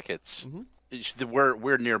out the tickets,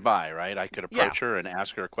 we're nearby, right? I could approach her and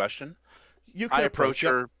ask her a question. You can approach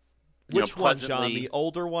her. Which one, John? pleasantly. The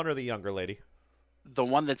older one or the younger lady? The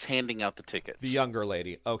one that's handing out the tickets. The younger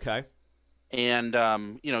lady. Okay. And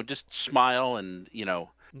just smile and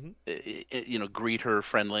greet her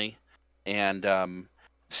friendly, and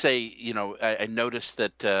say, I noticed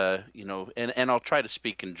that, and I'll try to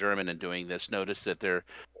speak in German in doing this. Notice that they're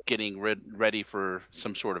getting ready for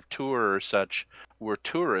some sort of tour or such. We're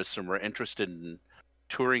tourists and we're interested in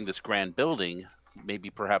touring this grand building. Maybe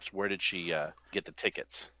perhaps where did she get the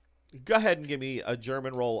tickets? Go ahead and give me a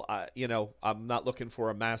German roll. I'm not looking for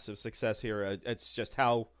a massive success here. It's just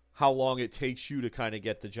how long it takes you to kind of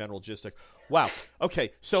get the general gist. Wow.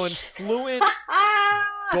 Okay. So in fluent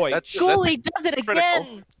Deutsch. Schooly does it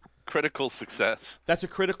again. Critical success. That's a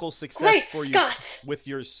critical success Great for you Scott. with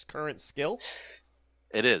your current skill?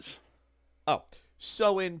 It is. Oh.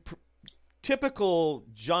 So in typical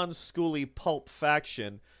John Schooley pulp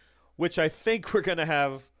faction, which I think we're going to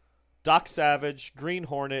have Doc Savage, Green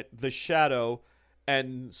Hornet, The Shadow,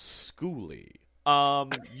 and Schooley.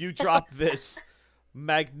 You drop this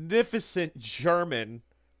magnificent German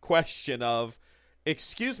question of,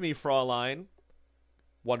 "Excuse me, Fraulein.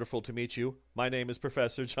 Wonderful to meet you. My name is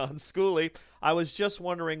Professor John Schooley. I was just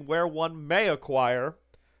wondering where one may acquire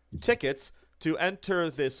tickets to enter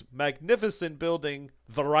this magnificent building,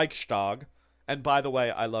 the Reichstag. And by the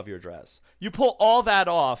way, I love your dress." You pull all that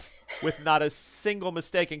off with not a single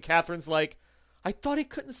mistake, and Catherine's like, "I thought he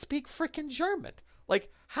couldn't speak frickin' German.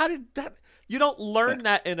 Like, how did that... You don't learn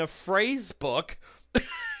that in a phrase book."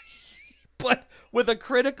 But with a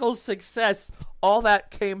critical success, all that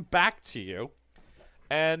came back to you.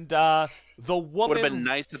 And the woman... Would have been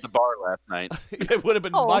nice at the bar last night. It would have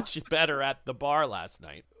been much better at the bar last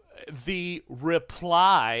night. The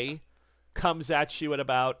reply comes at you at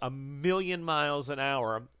about 1,000,000 miles an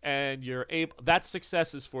hour, and you're able... That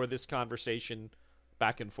success is for this conversation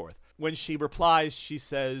back and forth. When she replies, she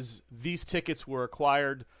says, "These tickets were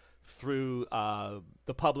acquired through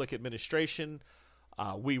the public administration.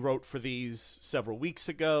 We wrote for these several weeks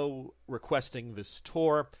ago requesting this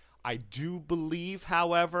tour. I do believe,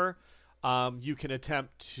 however, you can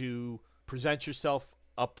attempt to present yourself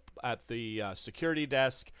up at the security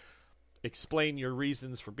desk, explain your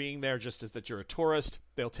reasons for being there, just as that you're a tourist.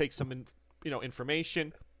 They'll take some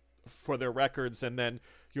information for their records, and then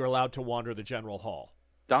you're allowed to wander the general hall.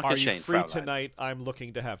 Are you free Fraulein. tonight? I'm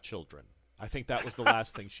looking to have children." I think that was the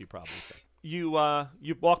last thing she probably said. You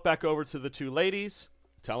walk back over to the two ladies.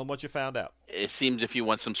 Tell them what you found out. It seems if you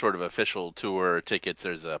want some sort of official tour or tickets,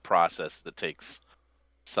 there's a process that takes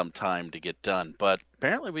some time to get done. But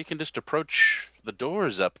apparently we can just approach the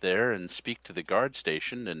doors up there and speak to the guard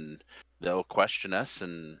station, and they'll question us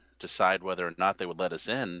and decide whether or not they would let us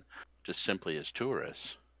in, just simply as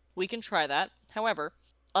tourists. We can try that. However,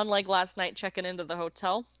 unlike last night checking into the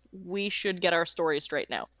hotel, we should get our story straight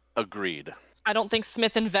now. Agreed. I don't think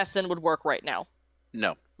Smith and Vesson would work right now.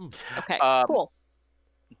 No. Okay, cool.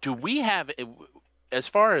 Do we have, as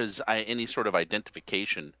far as any sort of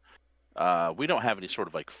identification, we don't have any sort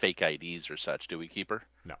of like fake IDs or such, do we, Keeper?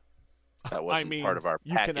 No. That wasn't part of our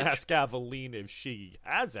you package. can ask Aveline if she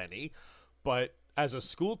has any, but as a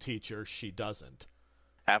school teacher, she doesn't.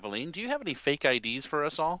 Aveline, do you have any fake IDs for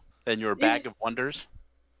us all in your bag of wonders?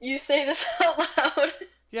 You say this out loud.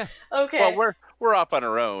 Yeah. Okay. Well, we're off on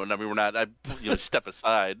our own. I mean, we're not. Step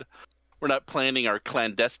aside. We're not planning our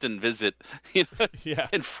clandestine visit, Yeah.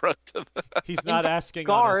 in front of. He's not asking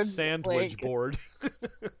on a guards, sandwich like- board.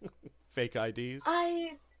 Fake IDs.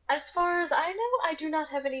 As far as I know, I do not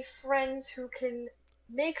have any friends who can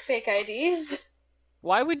make fake IDs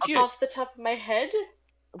Why would you? off the top of my head.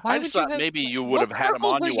 Why I would just you thought have? maybe you would have what had them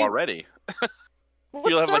circles on are you already. What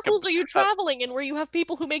You'll have, like, circles are you traveling in where you have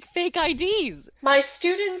people who make fake IDs? My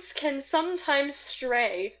students can sometimes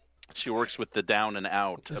stray. She works with the down and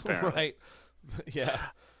out, apparently. Right. Yeah.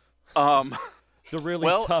 The The really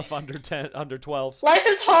Well- tough under 12s. Life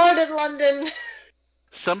is hard in London.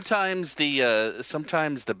 Sometimes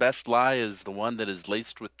the best lie is the one that is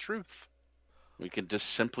laced with truth. We could just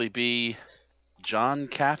simply be John,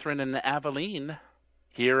 Catherine, and Aveline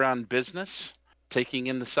here on business, taking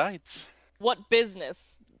in the sights. What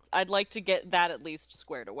business? I'd like to get that at least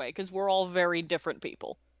squared away because we're all very different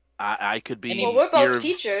people. I could be. Well, we're here-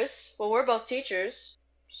 both teachers.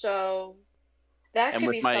 So that And could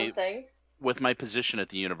with be my- something. With my position at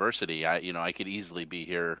the university, I could easily be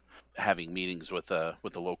here having meetings with the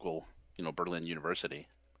local, Berlin University.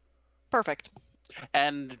 Perfect.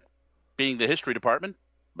 And being the history department,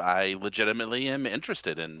 I legitimately am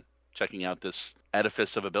interested in checking out this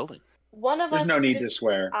edifice of a building. One of There's us. no need could- to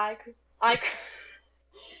swear. I could.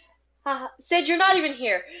 Sid, you're not even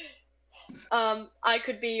here. I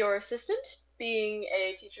could be your assistant, being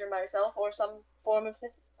a teacher myself, or some form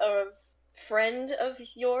of friend of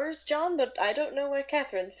yours, John. But I don't know where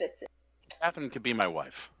Catherine fits in. Catherine could be my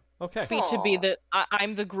wife. Okay.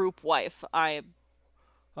 I'm the group wife.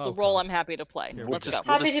 It's a Oh, role God. I'm happy to play. Here, Let's we'll go. just-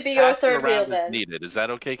 Happy just to be your pass you third wheel around as then. needed. Is that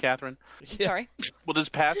okay, Catherine? Yeah. Sorry. We'll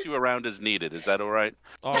just pass you around as needed. Is that all right?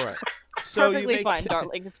 All right. So Perfectly you make fine,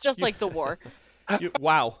 darling. It's just like the war.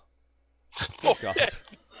 Wow. Good God.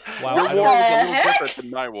 Wow. Your I war don't- was a the little heck? different than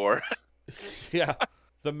my war. Yeah.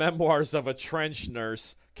 The memoirs of a trench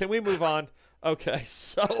nurse. Can we move on? Okay.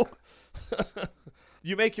 So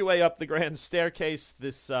you make your way up the grand staircase.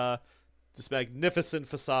 This magnificent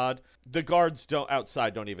facade. The guards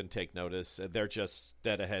outside don't even take notice. They're just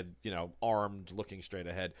dead ahead, armed, looking straight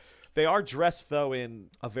ahead. They are dressed though in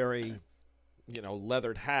a very,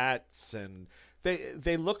 leathered hats, and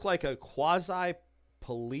they look like a quasi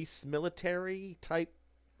police military type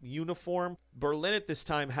uniform. Berlin at this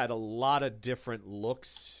time had a lot of different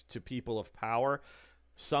looks to people of power.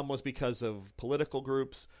 Some was because of political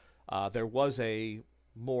groups. There was a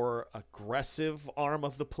more aggressive arm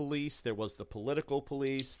of the police. There was the political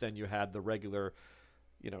police. Then you had the regular,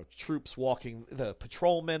 troops walking, the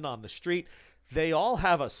patrolmen on the street. They all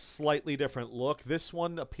have a slightly different look. This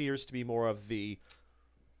one appears to be more of the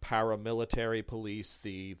paramilitary police,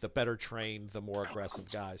 the better trained, the more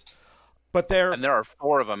aggressive guys. But And there are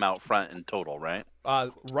 4 of them out front in total, right?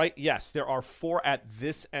 right, yes, there are 4 at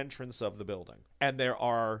this entrance of the building. And there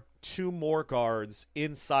are 2 more guards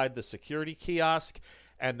inside the security kiosk.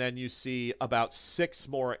 And then you see about 6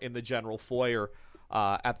 more in the general foyer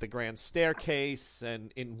at the grand staircase,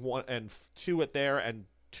 and 2 at there, and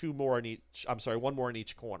 2 more in each. I'm sorry, 1 more in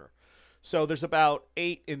each corner. So there's about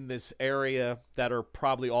 8 in this area that are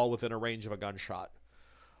probably all within a range of a gunshot.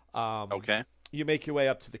 Okay. You make your way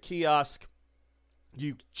up to the kiosk.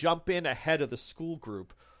 You jump in ahead of the school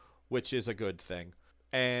group, which is a good thing.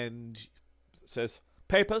 And it says,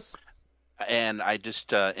 papers? And I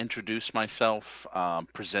just introduce myself,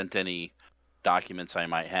 present any documents I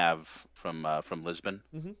might have from Lisbon,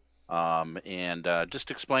 and just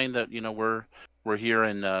explain that we're here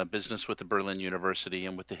in business with the Berlin University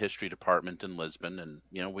and with the history department in Lisbon,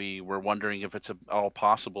 and we're wondering if it's at all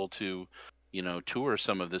possible to tour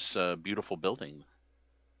some of this beautiful building.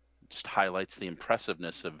 Just highlights the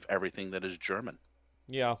impressiveness of everything that is German.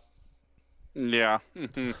 Yeah. Yeah.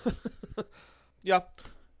 Yeah.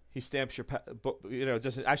 He stamps your,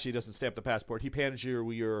 doesn't stamp the passport. He hands you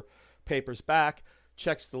your papers back,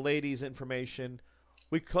 checks the lady's information.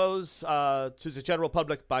 We close to the general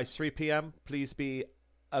public by 3 p.m. Please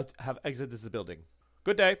have exited the building.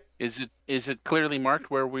 Good day. Is it clearly marked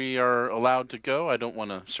where we are allowed to go? I don't want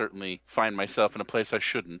to certainly find myself in a place I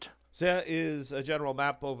shouldn't. There is a general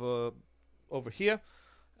map over here.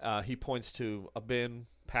 He points to a bin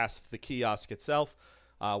past the kiosk itself.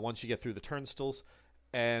 Once you get through the turnstiles.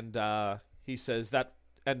 And he says that,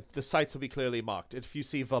 and the sites will be clearly marked. If you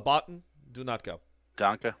see verboten, do not go.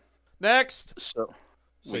 Danke. Next. So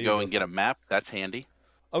we you go go and get a map. That's handy.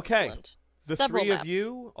 Okay. Excellent. The Several 3 of maps.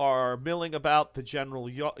 you are milling about the general,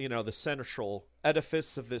 the central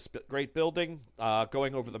edifice of this great building,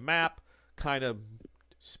 going over the map, kind of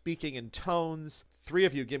speaking in tones. 3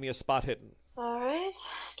 of you, give me a spot hidden. All right.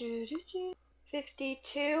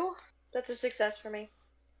 52. That's a success for me.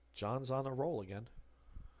 John's on a roll again.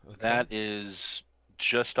 Okay. That is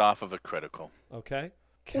just off of a critical. Okay.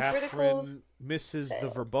 Two criticals Catherine misses the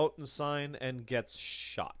failed. verboten sign and gets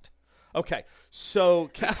shot. Okay, so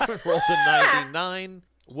Catherine rolled a 99.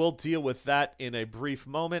 We'll deal with that in a brief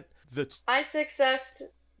moment. I successed.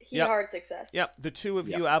 He Yep. hard success. Yep, the two of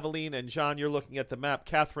you, Aveline and John, you're looking at the map.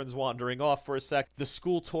 Catherine's wandering off for a sec. The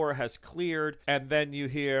school tour has cleared, and then you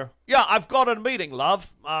hear, "Yeah, I've got a meeting,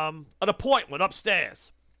 love. An appointment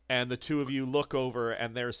upstairs." And the two of you look over,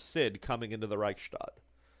 and there's Sid coming into the Reichstag.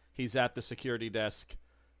 He's at the security desk,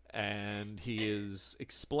 and he is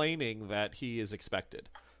explaining that he is expected.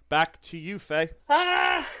 Back to you, Faye.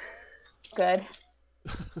 Ah! Good.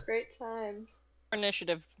 Great time.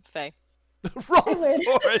 Initiative, Faye. Roll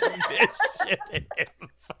for initiative.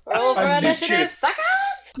 Roll for initiative, Initiative. sucker!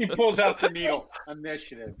 He pulls out the needle.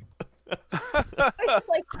 Initiative. I just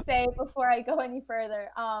like to say before I go any further,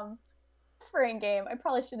 for in game, I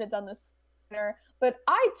probably should have done this sooner, but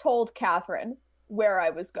I told Catherine where I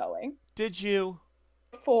was going Did you?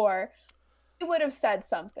 before. He would have said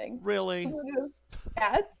something. Really?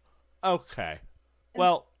 Yes. Okay.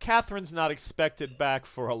 Well, Catherine's not expected back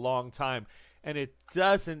for a long time, and it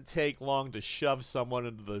doesn't take long to shove someone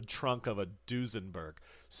into the trunk of a Duesenberg.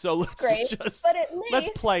 So let's Great, just but at let's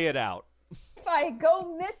least- play it out. If I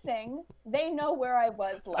go missing, they know where I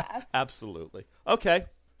was last. Absolutely. Okay.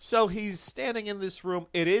 So he's standing in this room.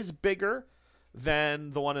 It is bigger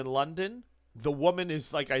than the one in London. The woman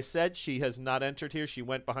is, like I said, she has not entered here. She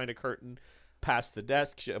went behind a curtain past the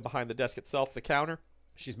desk, behind the desk itself, the counter.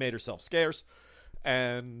 She's made herself scarce.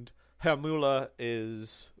 And Hermula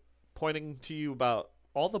is pointing to you about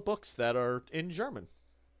all the books that are in German.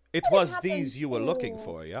 It was these you were looking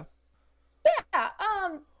for, yeah? Yeah,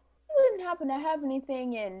 you wouldn't happen to have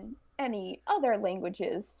anything in any other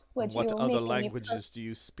languages, would What you? other Maybe- languages do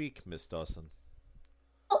you speak, Miss Dawson?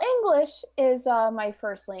 Well, English is my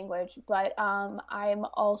first language, but I'm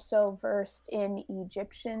also versed in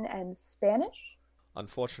Egyptian and Spanish.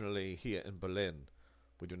 Unfortunately, here in Berlin,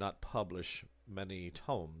 we do not publish many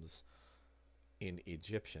tomes in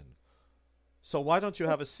Egyptian. So why don't you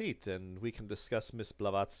have a seat and we can discuss Miss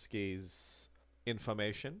Blavatsky's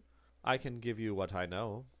information? I can give you what I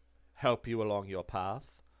know, help you along your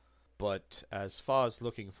path. But as far as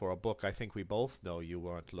looking for a book, I think we both know you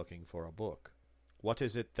weren't looking for a book. What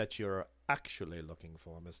is it that you're actually looking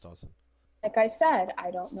for, Miss Dawson? Like I said, I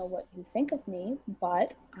don't know what you think of me,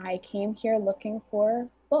 but I came here looking for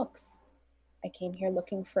books. I came here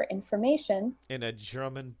looking for information In a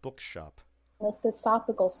German bookshop. in the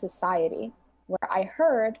Theosophical Society, where I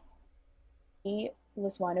heard he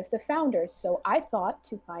was one of the founders. So I thought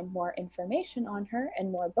to find more information on her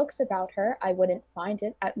and more books about her, I wouldn't find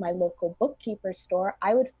it at my local bookkeeper store.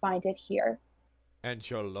 I would find it here. And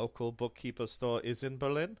your local bookkeeper store is in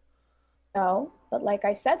Berlin? No, but like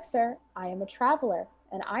I said, sir, I am a traveler,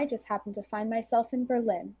 and I just happened to find myself in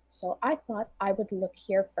Berlin. So I thought I would look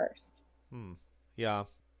here first. Yeah.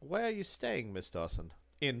 Where are you staying, Miss Dawson?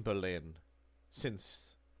 In Berlin.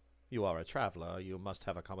 Since you are a traveler, you must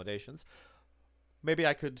have accommodations. Maybe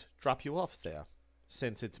I could drop you off there,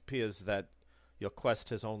 since it appears that your quest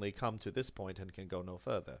has only come to this point and can go no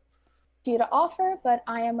further. You to offer, but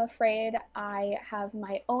I am afraid I have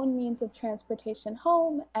my own means of transportation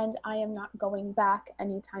home, and I am not going back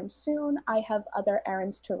anytime soon. I have other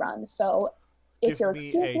errands to run. So if you'll Give me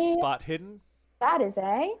excuse a me, spot hidden. that is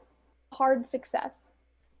a hard success.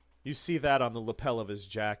 You see that on the lapel of his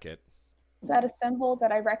jacket. Is that a symbol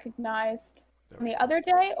that I recognized There on we the go. other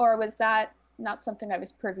day, or was that not something I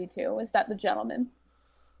was privy to? Was that the gentleman?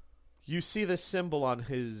 You see the symbol on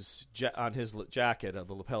his jacket, of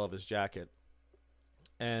the lapel of his jacket,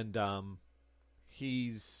 and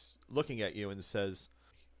he's looking at you and says,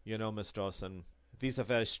 "You know, Miss Dawson, these are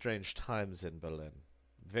very strange times in Berlin.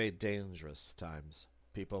 Very dangerous times.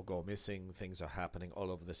 People go missing. Things are happening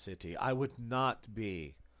all over the city. I would not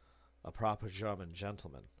be a proper German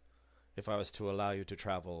gentleman if I was to allow you to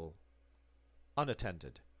travel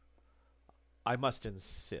unattended. I must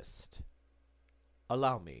insist.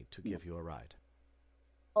 Allow me to give you a ride."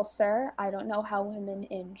 Well, sir, I don't know how women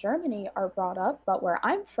in Germany are brought up, but where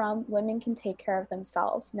I'm from, women can take care of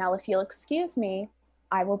themselves. Now, if you'll excuse me,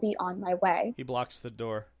 I will be on my way. He blocks the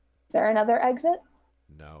door. Is there another exit?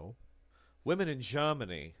 No. Women in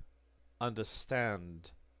Germany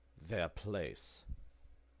understand their place.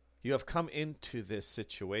 You have come into this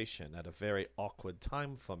situation at a very awkward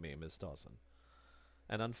time for me, Miss Dawson.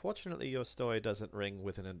 And unfortunately, your story doesn't ring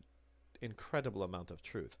with an incredible amount of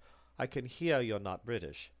truth. I can hear you're not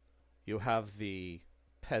British. You have the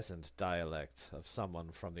peasant dialect of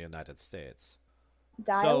someone from the United States.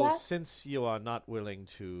 Dialect? So, since you are not willing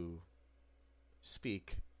to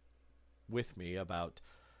speak with me about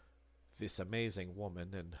this amazing woman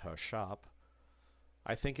and her shop,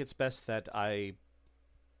 I think it's best that I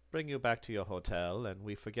bring you back to your hotel and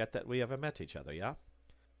we forget that we ever met each other, yeah?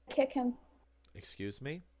 Kick him. Excuse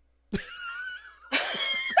me?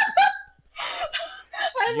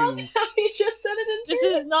 I love how he just said it in This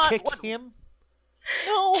is not Kick what. him?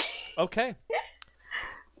 No, Okay.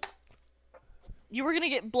 you were gonna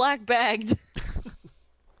get black bagged.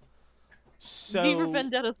 So Beaver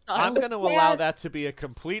Vendetta style. I'm going to allow that to be a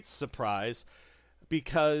complete surprise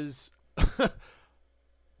because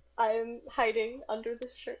I'm hiding under the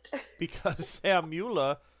shirt. Sam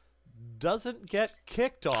Mueller doesn't get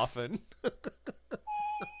kicked often.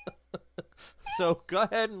 So go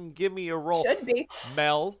ahead and give me a roll. Should be.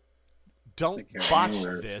 Mel, don't Because botch you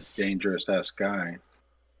were this. Dangerous ass guy.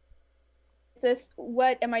 Is this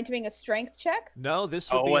what? Am I doing a strength check? No,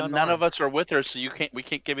 this would be Oh, and none of unarmed. us are with her, so we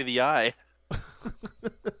can't give you the eye.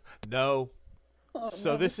 No. Oh,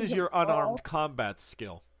 So no, this is a your ball. unarmed combat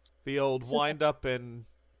skill. The old wind up and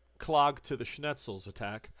clog to the schnetzels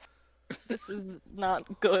attack. This is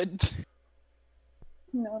not good.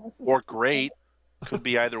 No, this is Or great. Could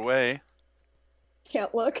be either way.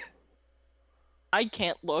 Can't look. I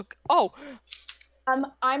can't look. Oh,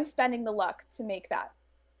 I'm spending the luck to make that.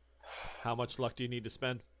 How much luck do you need to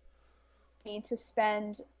spend? I need to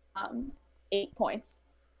spend 8 points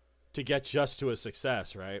To get just to a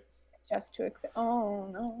success, right? just to accept. Oh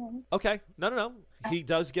no. Okay. No. He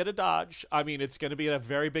does get a dodge. I mean, it's going to be at a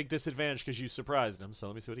very big disadvantage because you surprised him. So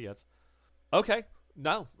let me see what he gets. Okay.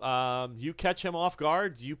 No. You catch him off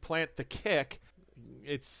guard. You plant the kick.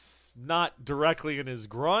 It's not directly in his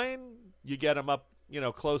groin. You get him up,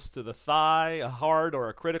 close to the thigh. A hard or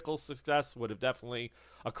a critical success would have definitely...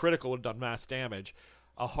 A critical would have done mass damage.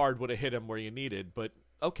 A hard would have hit him where you needed. But,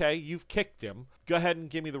 okay, you've kicked him. Go ahead and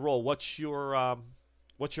give me the roll. What's your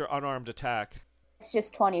unarmed attack? It's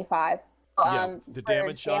just 25. Yeah, the for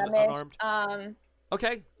damage on unarmed?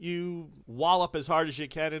 Okay, you wallop as hard as you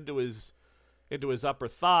can into his upper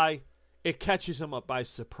thigh. It catches him up by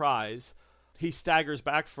surprise. He staggers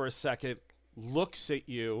back for a second, looks at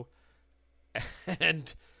you,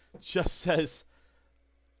 and just says,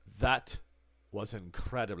 "That was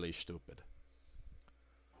incredibly stupid."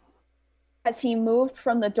 Has he moved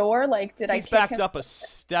from the door? Like, did He's I kick backed him? up a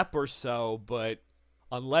step or so, but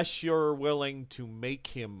unless you're willing to make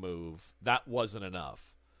him move, that wasn't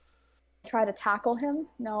enough. Try to tackle him?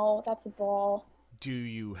 No, that's a ball. Do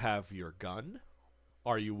you have your gun?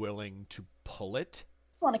 Are you willing to pull it?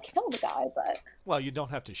 I want to kill the guy, but Well, you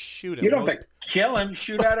don't have to shoot him. You don't have to kill him.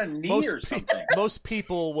 Shoot out a knee or something. Most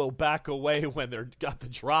people will back away when they're got the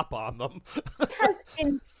drop on them. he has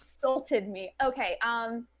insulted me. Okay,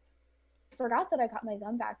 I forgot that I got my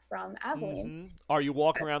gun back from Aveline. Mhm. Are you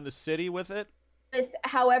walking around the city with it? With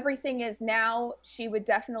how everything is now, she would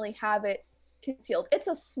definitely have it concealed.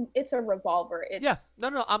 It's a revolver. It's, Yeah.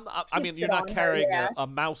 No. I mean, Keeps you're it not on her, carrying yeah. a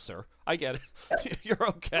mouser. I get it. You're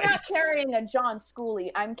okay. I'm not carrying a John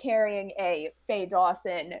Schooley. I'm carrying a Faye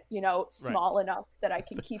Dawson, small enough that I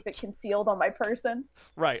can keep it concealed on my person.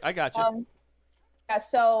 Right. I got you. Yeah,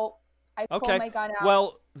 so I pull Okay. my gun out.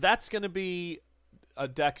 Well, that's going to be a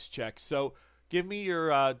dex check. So give me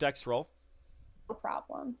your dex roll. No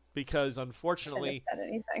problem. Because Shouldn't unfortunately, have said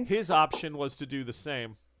anything. his option was to do the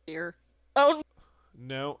same. dear. Oh,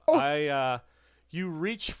 No, Oh. you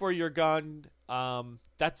reach for your gun.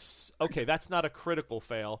 That's okay. That's not a critical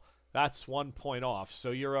fail. That's 1 point off.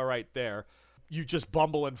 So you're all right there. You just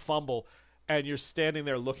bumble and fumble, and you're standing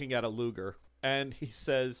there looking at a Luger, and he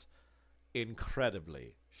says,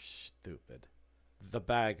 "Incredibly stupid." The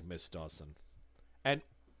bag, Miss Dawson, and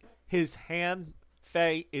his hand,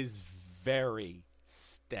 Faye, is very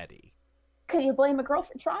steady. Can you blame a girl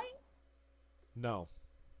for trying? No,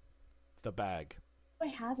 the bag. I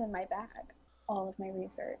have in my bag all of my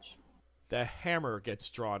research. The hammer gets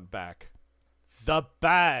drawn back. The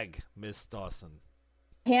bag, Miss Dawson.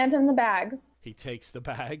 Hand in the bag. He takes the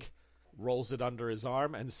bag, rolls it under his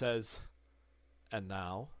arm, and says, "And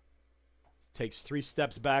now," takes 3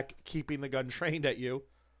 steps back, keeping the gun trained at you.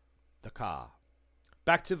 The car.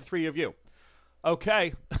 Back to the 3 of you.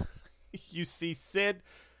 Okay. You see Sid.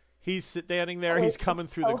 He's standing there. He's coming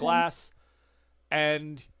through the glass.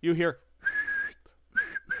 And you hear,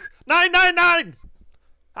 999!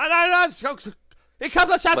 He comes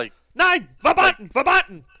the shots. Like- 9!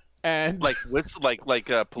 Verboten! And Like police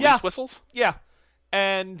Yeah. whistles. yeah.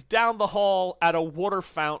 And down the hall at a water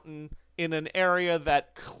fountain in an area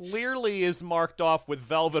that clearly is marked off with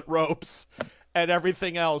velvet ropes and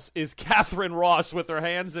everything else is Catherine Ross with her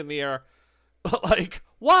hands in the air, like,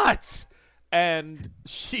 what? And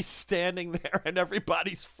she's standing there, and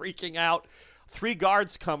everybody's freaking out. 3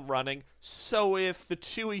 guards come running. So if the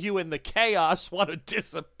 2 of you in the chaos want to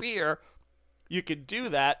disappear, you can do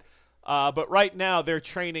that. But right now they're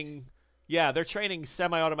training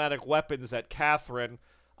semi-automatic weapons at Catherine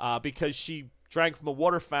because she drank from a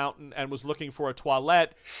water fountain and was looking for a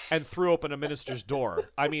toilet and threw open a minister's door.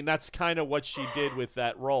 I mean, that's kind of what she did with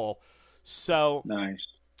that role. So Nice.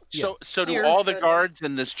 So do Dear all the goodness. guards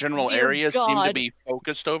in this general Dear area seem to God. be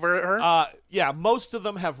focused over at her? yeah, most of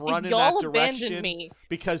them have run in Y'all that direction abandoned me.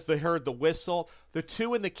 because they heard the whistle. The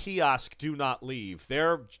 2 in the kiosk do not leave.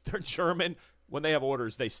 They're German. When they have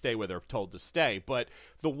orders, they stay where they're told to stay. But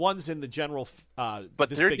the ones in the general, But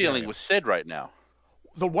this they're big dealing area, with Sid right now.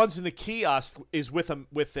 the ones in the kiosk is with an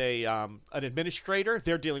administrator.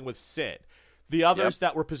 They're dealing with Sid. The others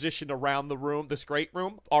that were positioned around the room, this great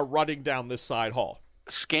room, are running down this side hall.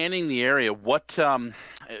 Scanning the area, what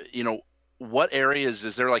what areas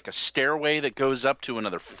is there? Like a stairway that goes up to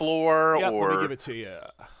another floor, Yep, or let me give it to you.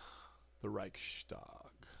 The Reichstag.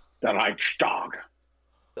 The Reichstag.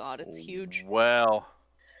 God, it's huge. well,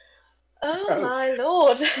 Oh my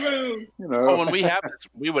lord. You know. when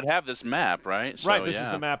we would have this map, right? So, Right, this is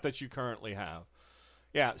yeah. the map that you currently have.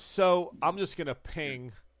 Yeah, so I'm just going to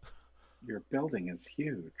ping. Your building is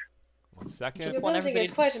huge. 1 second. Just Your want building everybody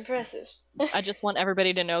is quite impressive. I just want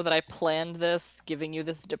everybody to know that I planned this, giving you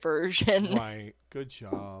this diversion. Right, good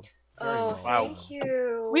job. Very Oh, well Wow. done. thank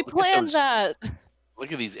you. We Look at planned those- that.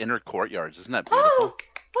 Look at these inner courtyards. Isn't that beautiful?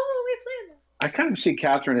 Oh, we planned that. I kind of see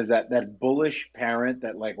Catherine as that bullish parent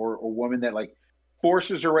that like, or a woman that like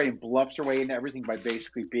forces her way and bluffs her way into everything by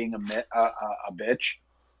basically being a bitch.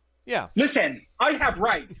 Yeah, Listen, I have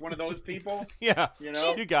rights. One of those people, yeah, you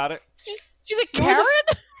know. you got it. She's a You're the-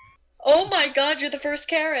 Karen? Oh my god, you're the first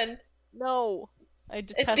Karen. No. I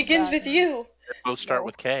detest It begins that. with you. They both start No.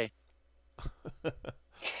 with K.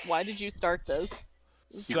 Why did you start this?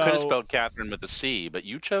 You could have So, spelled Catherine with a C, but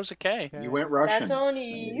you chose a K. You went Russian. That's on There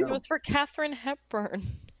you you. It was for Katharine Hepburn.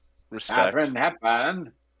 Respect. Catherine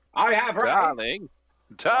Hepburn. I have rights.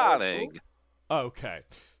 Darling. okay.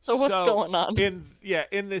 So what's going on?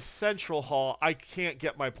 In this central hall, I can't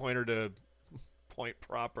get my pointer to point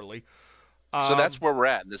properly. So that's where we're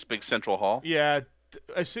at, in this big central hall. Yeah,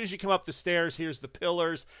 as soon as you come up the stairs, here's the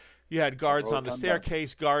pillars. You had guards on the Rotunda.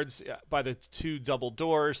 staircase, guards by the 2 double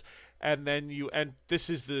doors, and then this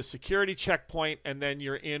is the security checkpoint, and then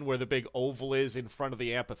you're in where the big oval is in front of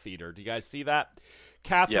the amphitheater. Do you guys see that?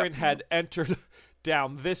 Catherine had entered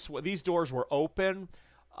down this way. These doors were open,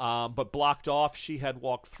 but blocked off. She had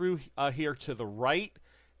walked through here to the right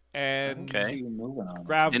and Okay. You moving on.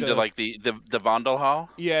 grabbed Into like the Vondel Hall.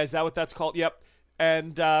 Yeah, is that what that's called? Yep.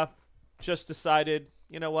 And just decided,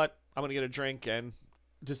 you know what? I'm going to get a drink. And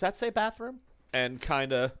does that say bathroom? And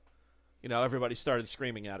kind of, everybody started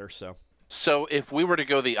screaming at her. So if we were to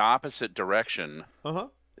go the opposite direction,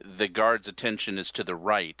 the guard's attention is to the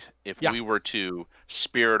right. If Yeah. we were to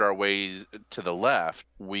spirit our way to the left,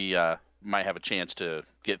 we might have a chance to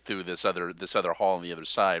get through this other hall on the other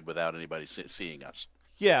side without anybody seeing us.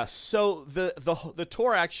 Yeah, so the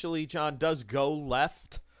tour actually, John, does go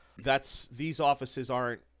left. These offices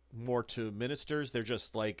aren't more to ministers. They're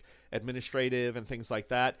just like administrative and things like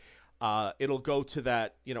that. It'll go to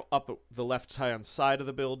that, up the left-hand side of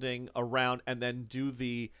the building, around, and then do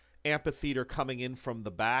the amphitheater coming in from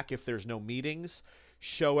the back if there's no meetings,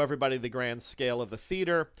 show everybody the grand scale of the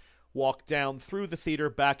theater, walk down through the theater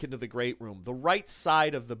back into the great room. The right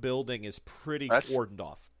side of the building is pretty cordoned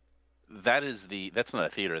off. That's not a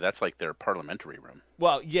theater. That's like their parliamentary room.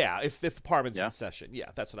 Well, yeah, if the Parliament's in session. Yeah,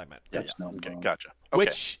 that's what I meant. Yeah. That's no Okay, problem. gotcha. Okay.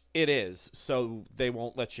 Which it is, so they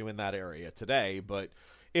won't let you in that area today. But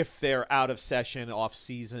if they're out of session, off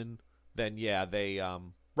season, then yeah, they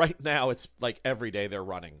right now it's like every day they're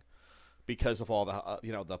running because of all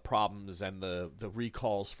the the problems and the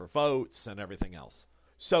recalls for votes and everything else.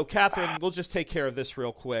 So Catherine, we'll just take care of this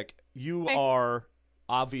real quick. You are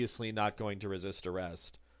obviously not going to resist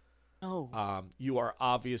arrest. Oh. You are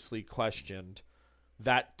obviously questioned.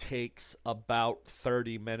 That takes about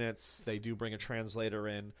 30 minutes. They do bring a translator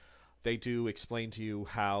in. They do explain to you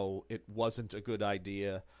how it wasn't a good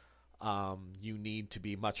idea. You need to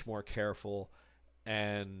be much more careful.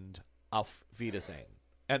 And auf Wiedersehen.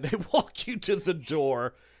 And they walk you to the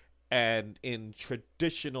door and in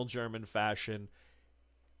traditional German fashion,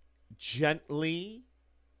 gently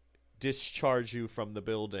discharge you from the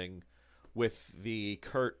building with the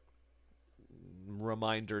curt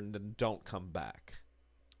reminder, don't come back.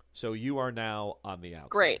 So you are now on the outside.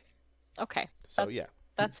 Great. Okay. So That's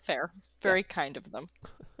That's fair. Very kind of them.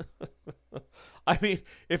 I mean,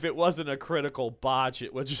 if it wasn't a critical botch,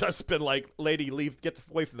 it would just been like, lady, leave, get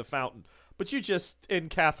away from the fountain. But you just, in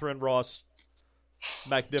Catherine Ross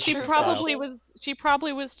magnificent She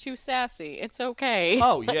probably was too sassy. It's okay.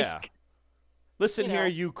 Oh, yeah. Listen you here, know.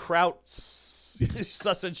 you kraut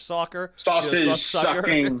sausage sucker. Sausage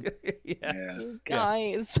sucking. Yeah. You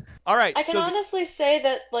guys. All right. I can honestly say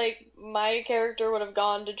that, like, my character would have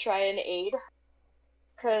gone to try and aid her.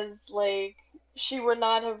 Because, like, she would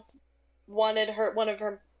not have wanted one of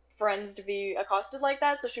her friends to be accosted like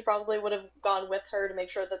that, so she probably would have gone with her to make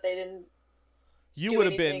sure that they didn't. You would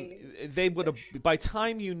have been. They would have. By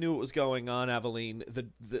time you knew what was going on, Aveline,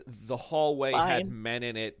 the hallway had men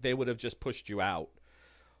in it. They would have just pushed you out.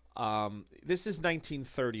 This is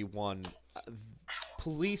 1931.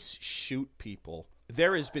 Police shoot people.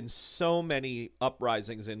 There has been so many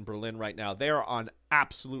uprisings in Berlin right now. They are on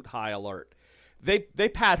absolute high alert. They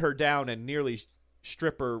pat her down and nearly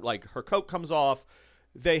strip her. Like, her coat comes off.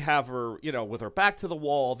 They have her, with her back to the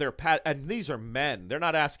wall. And these are men. They're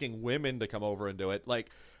not asking women to come over and do it. Like,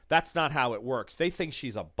 that's not how it works. They think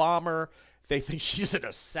she's a bomber. They think she's an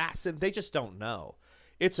assassin. They just don't know.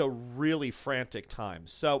 It's a really frantic time.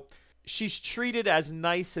 So she's treated as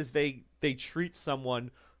nice as they treat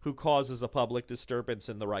someone who causes a public disturbance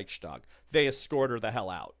in the Reichstag. They escort her the hell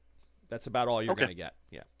out. That's about all you're going to get.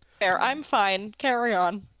 Yeah. Fair. I'm fine. Carry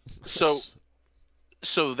on.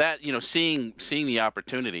 So that, seeing the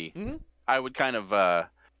opportunity, mm-hmm. I would kind of,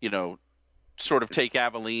 sort of take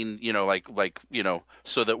Aveline,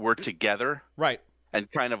 so that we're together. Right.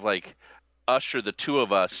 And kind of like usher the two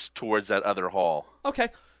of us towards that other hall. Okay.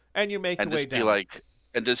 And you make your way down.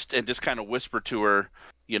 And just kind of whisper to her,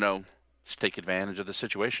 just take advantage of the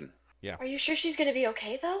situation. Yeah. Are you sure she's going to be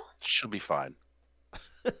okay, though? She'll be fine.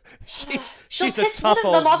 she's a tough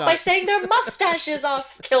old them off nut. by saying their mustaches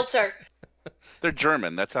off kilter. They're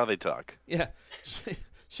German. That's how they talk. Yeah.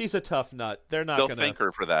 She's a tough nut. They'll thank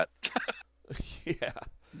her for that. Yeah.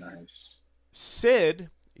 Nice. Sid,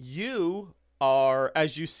 you are,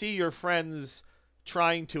 as you see your friends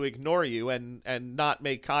trying to ignore you and not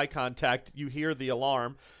make eye contact, you hear the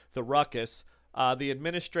alarm, the ruckus. The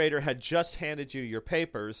administrator had just handed you your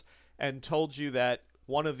papers and told you that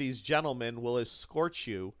one of these gentlemen will escort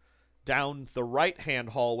you down the right-hand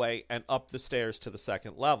hallway and up the stairs to the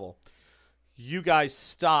second level. You guys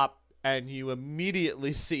stop, and you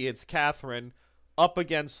immediately see it's Catherine up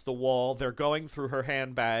against the wall. They're going through her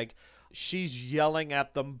handbag. She's yelling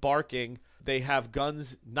at them, barking. They have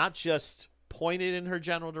guns not just pointed in her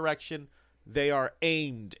general direction, they are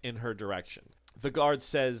aimed in her direction. The guard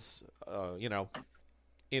says,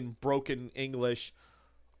 in broken English,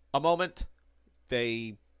 a moment.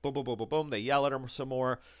 They boom, boom, boom, boom, boom. They yell at her some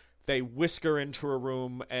more. They whisk her into a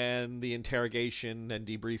room, and the interrogation and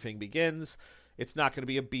debriefing begins. It's not going to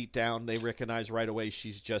be a beatdown. They recognize right away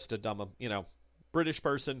she's just a dumb, British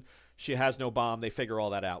person. She has no bomb. They figure all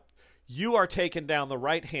that out. You are taken down the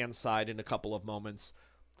right-hand side in a couple of moments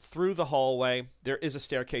through the hallway. There is a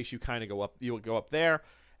staircase. You kind of go up. You would go up there,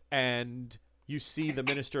 and you see the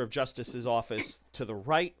Minister of Justice's office to the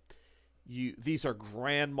right. These are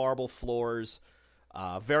grand marble floors.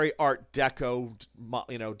 Very Art Deco,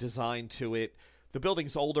 design to it. The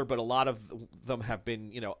building's older, but a lot of them have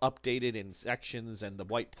been, updated in sections, and the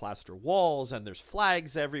white plaster walls, and there's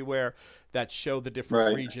flags everywhere that show the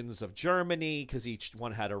different regions of Germany, because each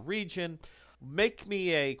one had a region. Make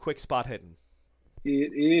me a quick spot hidden.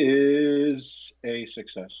 It is a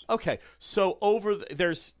success. Okay, so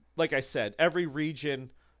there's, like I said, every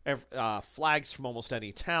region, flags from almost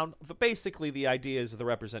any town. Basically, the idea is the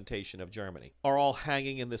representation of Germany are all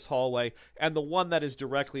hanging in this hallway, and the one that is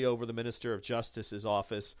directly over the Minister of Justice's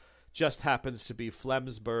office just happens to be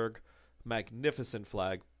Flemsburg, magnificent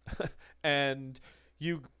flag. And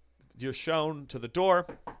you're shown to the door.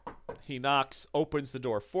 He knocks, opens the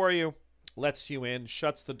door for you, lets you in,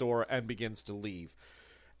 shuts the door, and begins to leave.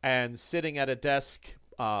 And sitting at a desk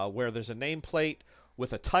where there's a nameplate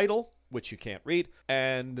with a title, which you can't read,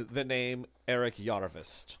 and the name Eric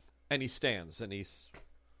Jarvist. And he stands and he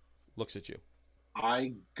looks at you.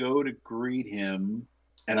 I go to greet him,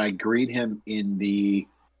 and I greet him in the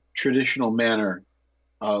traditional manner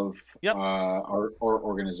of our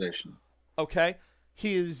organization. Okay.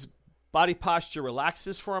 His body posture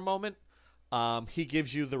relaxes for a moment. He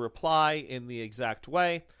gives you the reply in the exact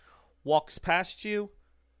way, walks past you,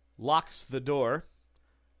 locks the door,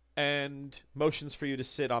 and motions for you to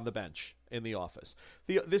sit on the bench in the office.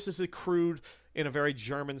 This is crude in a very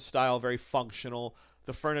German style, very functional.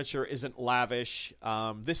 The furniture isn't lavish.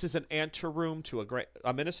 This is an anteroom to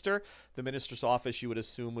a minister. The minister's office, you would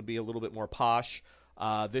assume, would be a little bit more posh.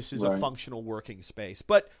 This is a functional working space.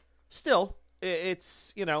 But still,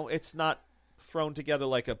 it's not thrown together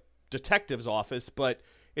like a detective's office, but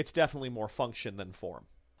it's definitely more function than form.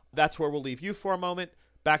 That's where we'll leave you for a moment.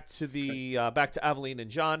 Back to Aveline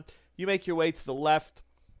and John. You make your way to the left.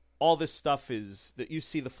 All this stuff is that you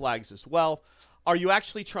see the flags as well. Are you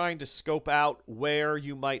actually trying to scope out where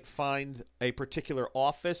you might find a particular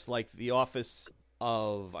office, like the office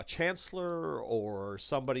of a chancellor or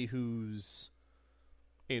somebody who's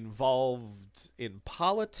involved in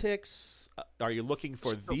politics? Are you looking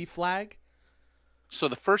for the flag? So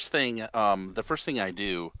the first thing I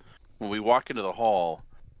do when we walk into the hall,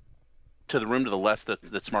 to the room to the left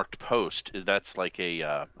that's marked post, that's like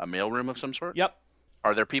a mailroom of some sort? Yep.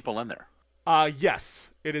 Are there people in there? Yes.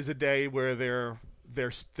 It is a day where they're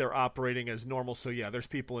operating as normal. So yeah, there's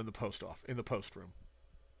people in the post room.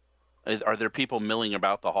 Are there people milling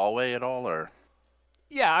about the hallway at all, or?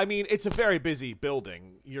 Yeah, I mean, it's a very busy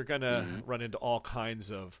building. You're gonna run into all kinds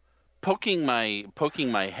of poking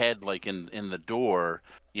my head like in the door,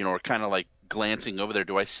 or kind of like glancing over there.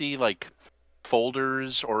 Do I see like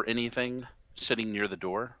folders or anything sitting near the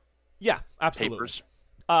door? Yeah, absolutely. Papers?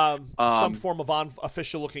 Some form of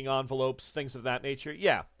official-looking envelopes, things of that nature.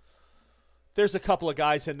 Yeah. There's a couple of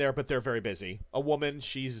guys in there, but they're very busy. A woman,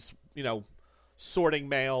 she's, sorting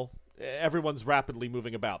mail. Everyone's rapidly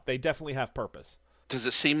moving about. They definitely have purpose. Does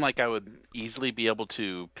it seem like I would easily be able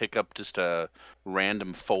to pick up just a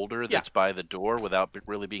random folder that's by the door without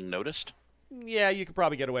really being noticed? Yeah, you could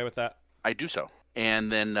probably get away with that. I do so. And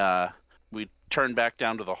then we turn back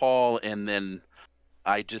down to the hall, and then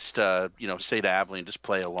I just, say to Aveline, just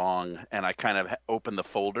play along, and I kind of open the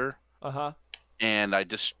folder. Uh-huh. And I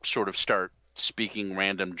just sort of start speaking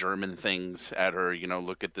random German things at her,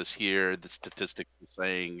 look at this here, the statistics are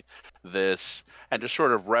saying this, and just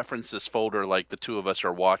sort of reference this folder like the two of us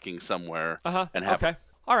are walking somewhere. Uh-huh. And have okay.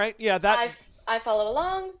 All right. Yeah, that... I follow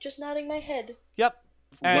along, just nodding my head. Yep.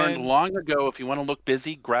 Learned long ago, if you want to look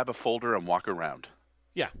busy, grab a folder and walk around.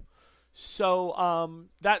 Yeah. So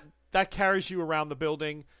that carries you around the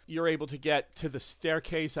building. You're able to get to the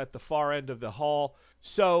staircase at the far end of the hall.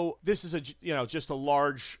 So this is just a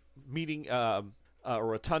large meeting, a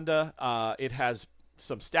rotunda. It has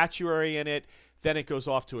some statuary in it. Then it goes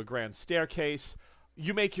off to a grand staircase.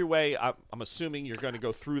 You make your way. I'm assuming you're going to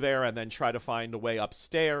go through there and then try to find a way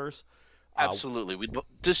upstairs. Absolutely. We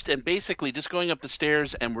basically just going up the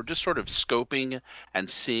stairs, and we're just sort of scoping and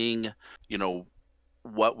seeing,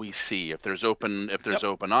 what we see. If there's open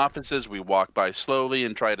offices, we walk by slowly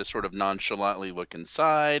and try to sort of nonchalantly look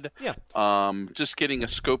inside. Yeah. Just getting a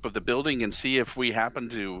scope of the building and see if we happen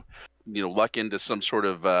to, luck into some sort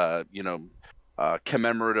of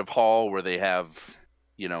commemorative hall where they have,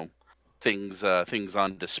 things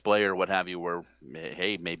on display or what have you. Where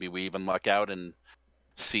hey, maybe we even luck out and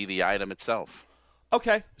see the item itself.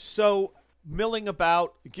 Okay, so milling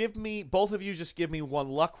about. Both of you just give me one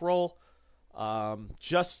luck roll.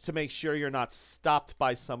 Just to make sure you're not stopped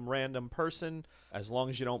by some random person. As long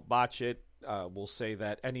as you don't botch it, we'll say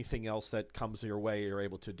that anything else that comes your way you're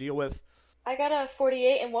able to deal with. I got a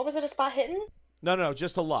 48, and what was it, a spot hidden? No,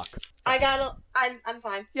 just a luck. I'm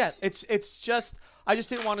fine. Yeah, it's just, I just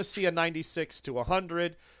didn't want to see a 96 to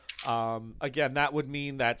 100. Again, that would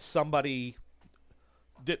mean that somebody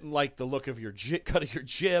didn't like the look of your cut of your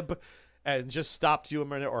jib and just stopped you a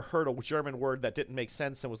minute or heard a German word that didn't make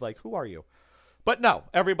sense and was like, who are you? But no,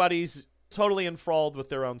 everybody's totally enthralled with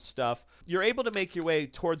their own stuff. You're able to make your way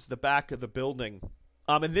towards the back of the building,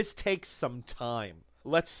 and this takes some time.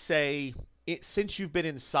 Let's say, since you've been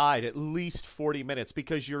inside, at least 40 minutes,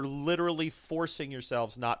 because you're literally forcing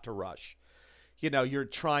yourselves not to rush. You're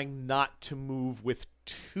trying not to move with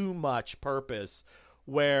too much purpose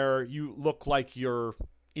where you look like you're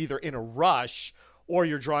either in a rush or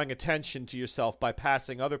you're drawing attention to yourself by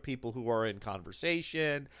passing other people who are in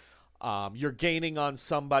conversation. You're gaining on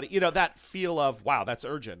somebody. That feel of, wow, that's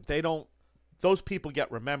urgent. Those people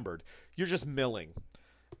get remembered. You're just milling.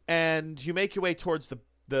 And you make your way towards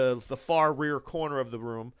the far rear corner of the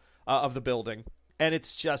room, of the building. And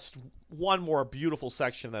it's just one more beautiful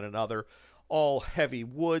section than another. All heavy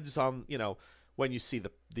woods on, when you see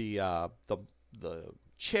the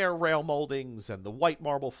chair rail moldings and the white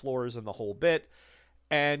marble floors and the whole bit.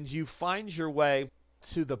 And you find your way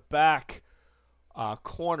to the back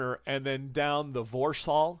corner and then down the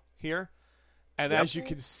Vorsaal here. And as you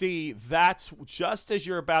can see, that's just as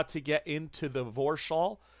you're about to get into the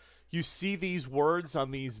Vorsaal, you see these words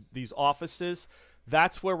on these offices.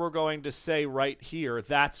 That's where we're going to say right here,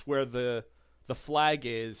 that's where the flag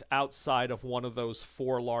is outside of one of those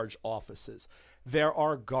 4 large offices. There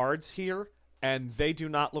are guards here and they do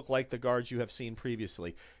not look like the guards you have seen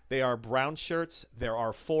previously. They are brown shirts. There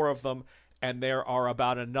are 4 of them, and there are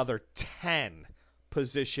about another 10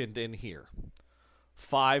 positioned in here.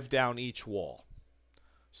 5 down each wall.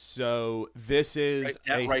 So this is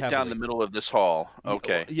right down the middle of this hall.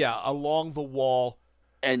 Okay. Yeah, along the wall.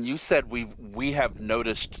 And you said we have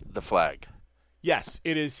noticed the flag. Yes,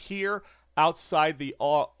 it is here outside the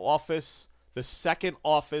office, the second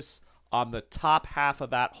office on the top half of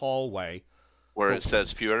that hallway. Where it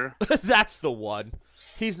says Führer? That's the one.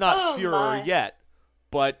 He's not Führer yet,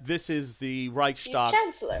 but this is the Reichstag. He's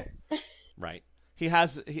Chancellor. Right. He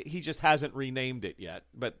just hasn't renamed it yet,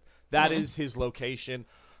 but that is his location.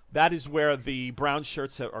 That is where the brown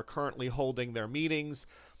shirts are currently holding their meetings.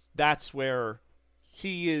 That's where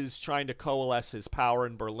he is trying to coalesce his power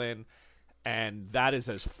in Berlin, and that is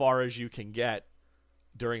as far as you can get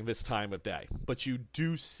during this time of day. But you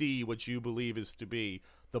do see what you believe is to be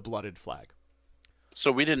the blooded flag. So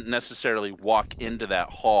we didn't necessarily walk into that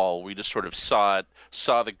hall. We just sort of saw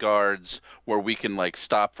the guards where we can like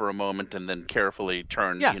stop for a moment and then carefully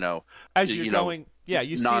turn, as you're going, you see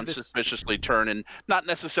this non-suspiciously turn and not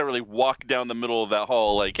necessarily walk down the middle of that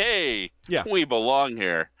hall like, hey, we belong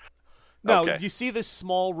here. No, okay. You see this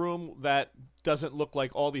small room that doesn't look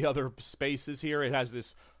like all the other spaces here. It has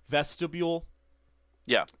this vestibule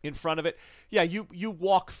in front of it. Yeah, you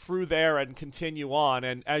walk through there and continue on,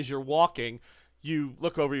 and as you're walking, you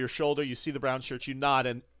look over your shoulder, you see the brown shirts, you nod,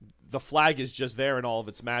 and the flag is just there in all of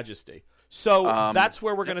its majesty. So that's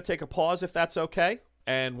where we're going to take a pause, if that's okay,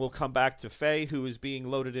 and we'll come back to Faye, who is being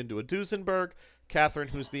loaded into a Duesenberg, Catherine,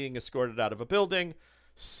 who's being escorted out of a building,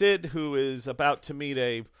 Sid, who is about to meet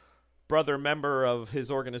a brother member of his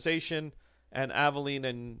organization, and Aveline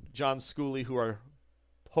and John Schooley, who are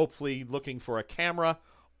hopefully looking for a camera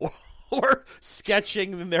or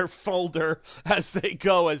sketching in their folder as they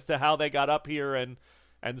go as to how they got up here and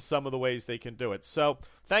some of the ways they can do it. So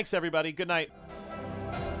thanks, everybody. Good night.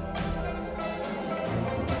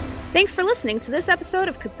 Thanks for listening to this episode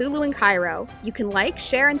of Cthulhu in Cairo. You can like,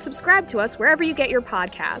 share, and subscribe to us wherever you get your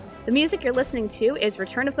podcasts. The music you're listening to is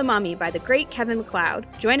Return of the Mummy by the great Kevin MacLeod.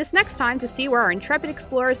 Join us next time to see where our intrepid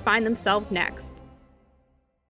explorers find themselves next.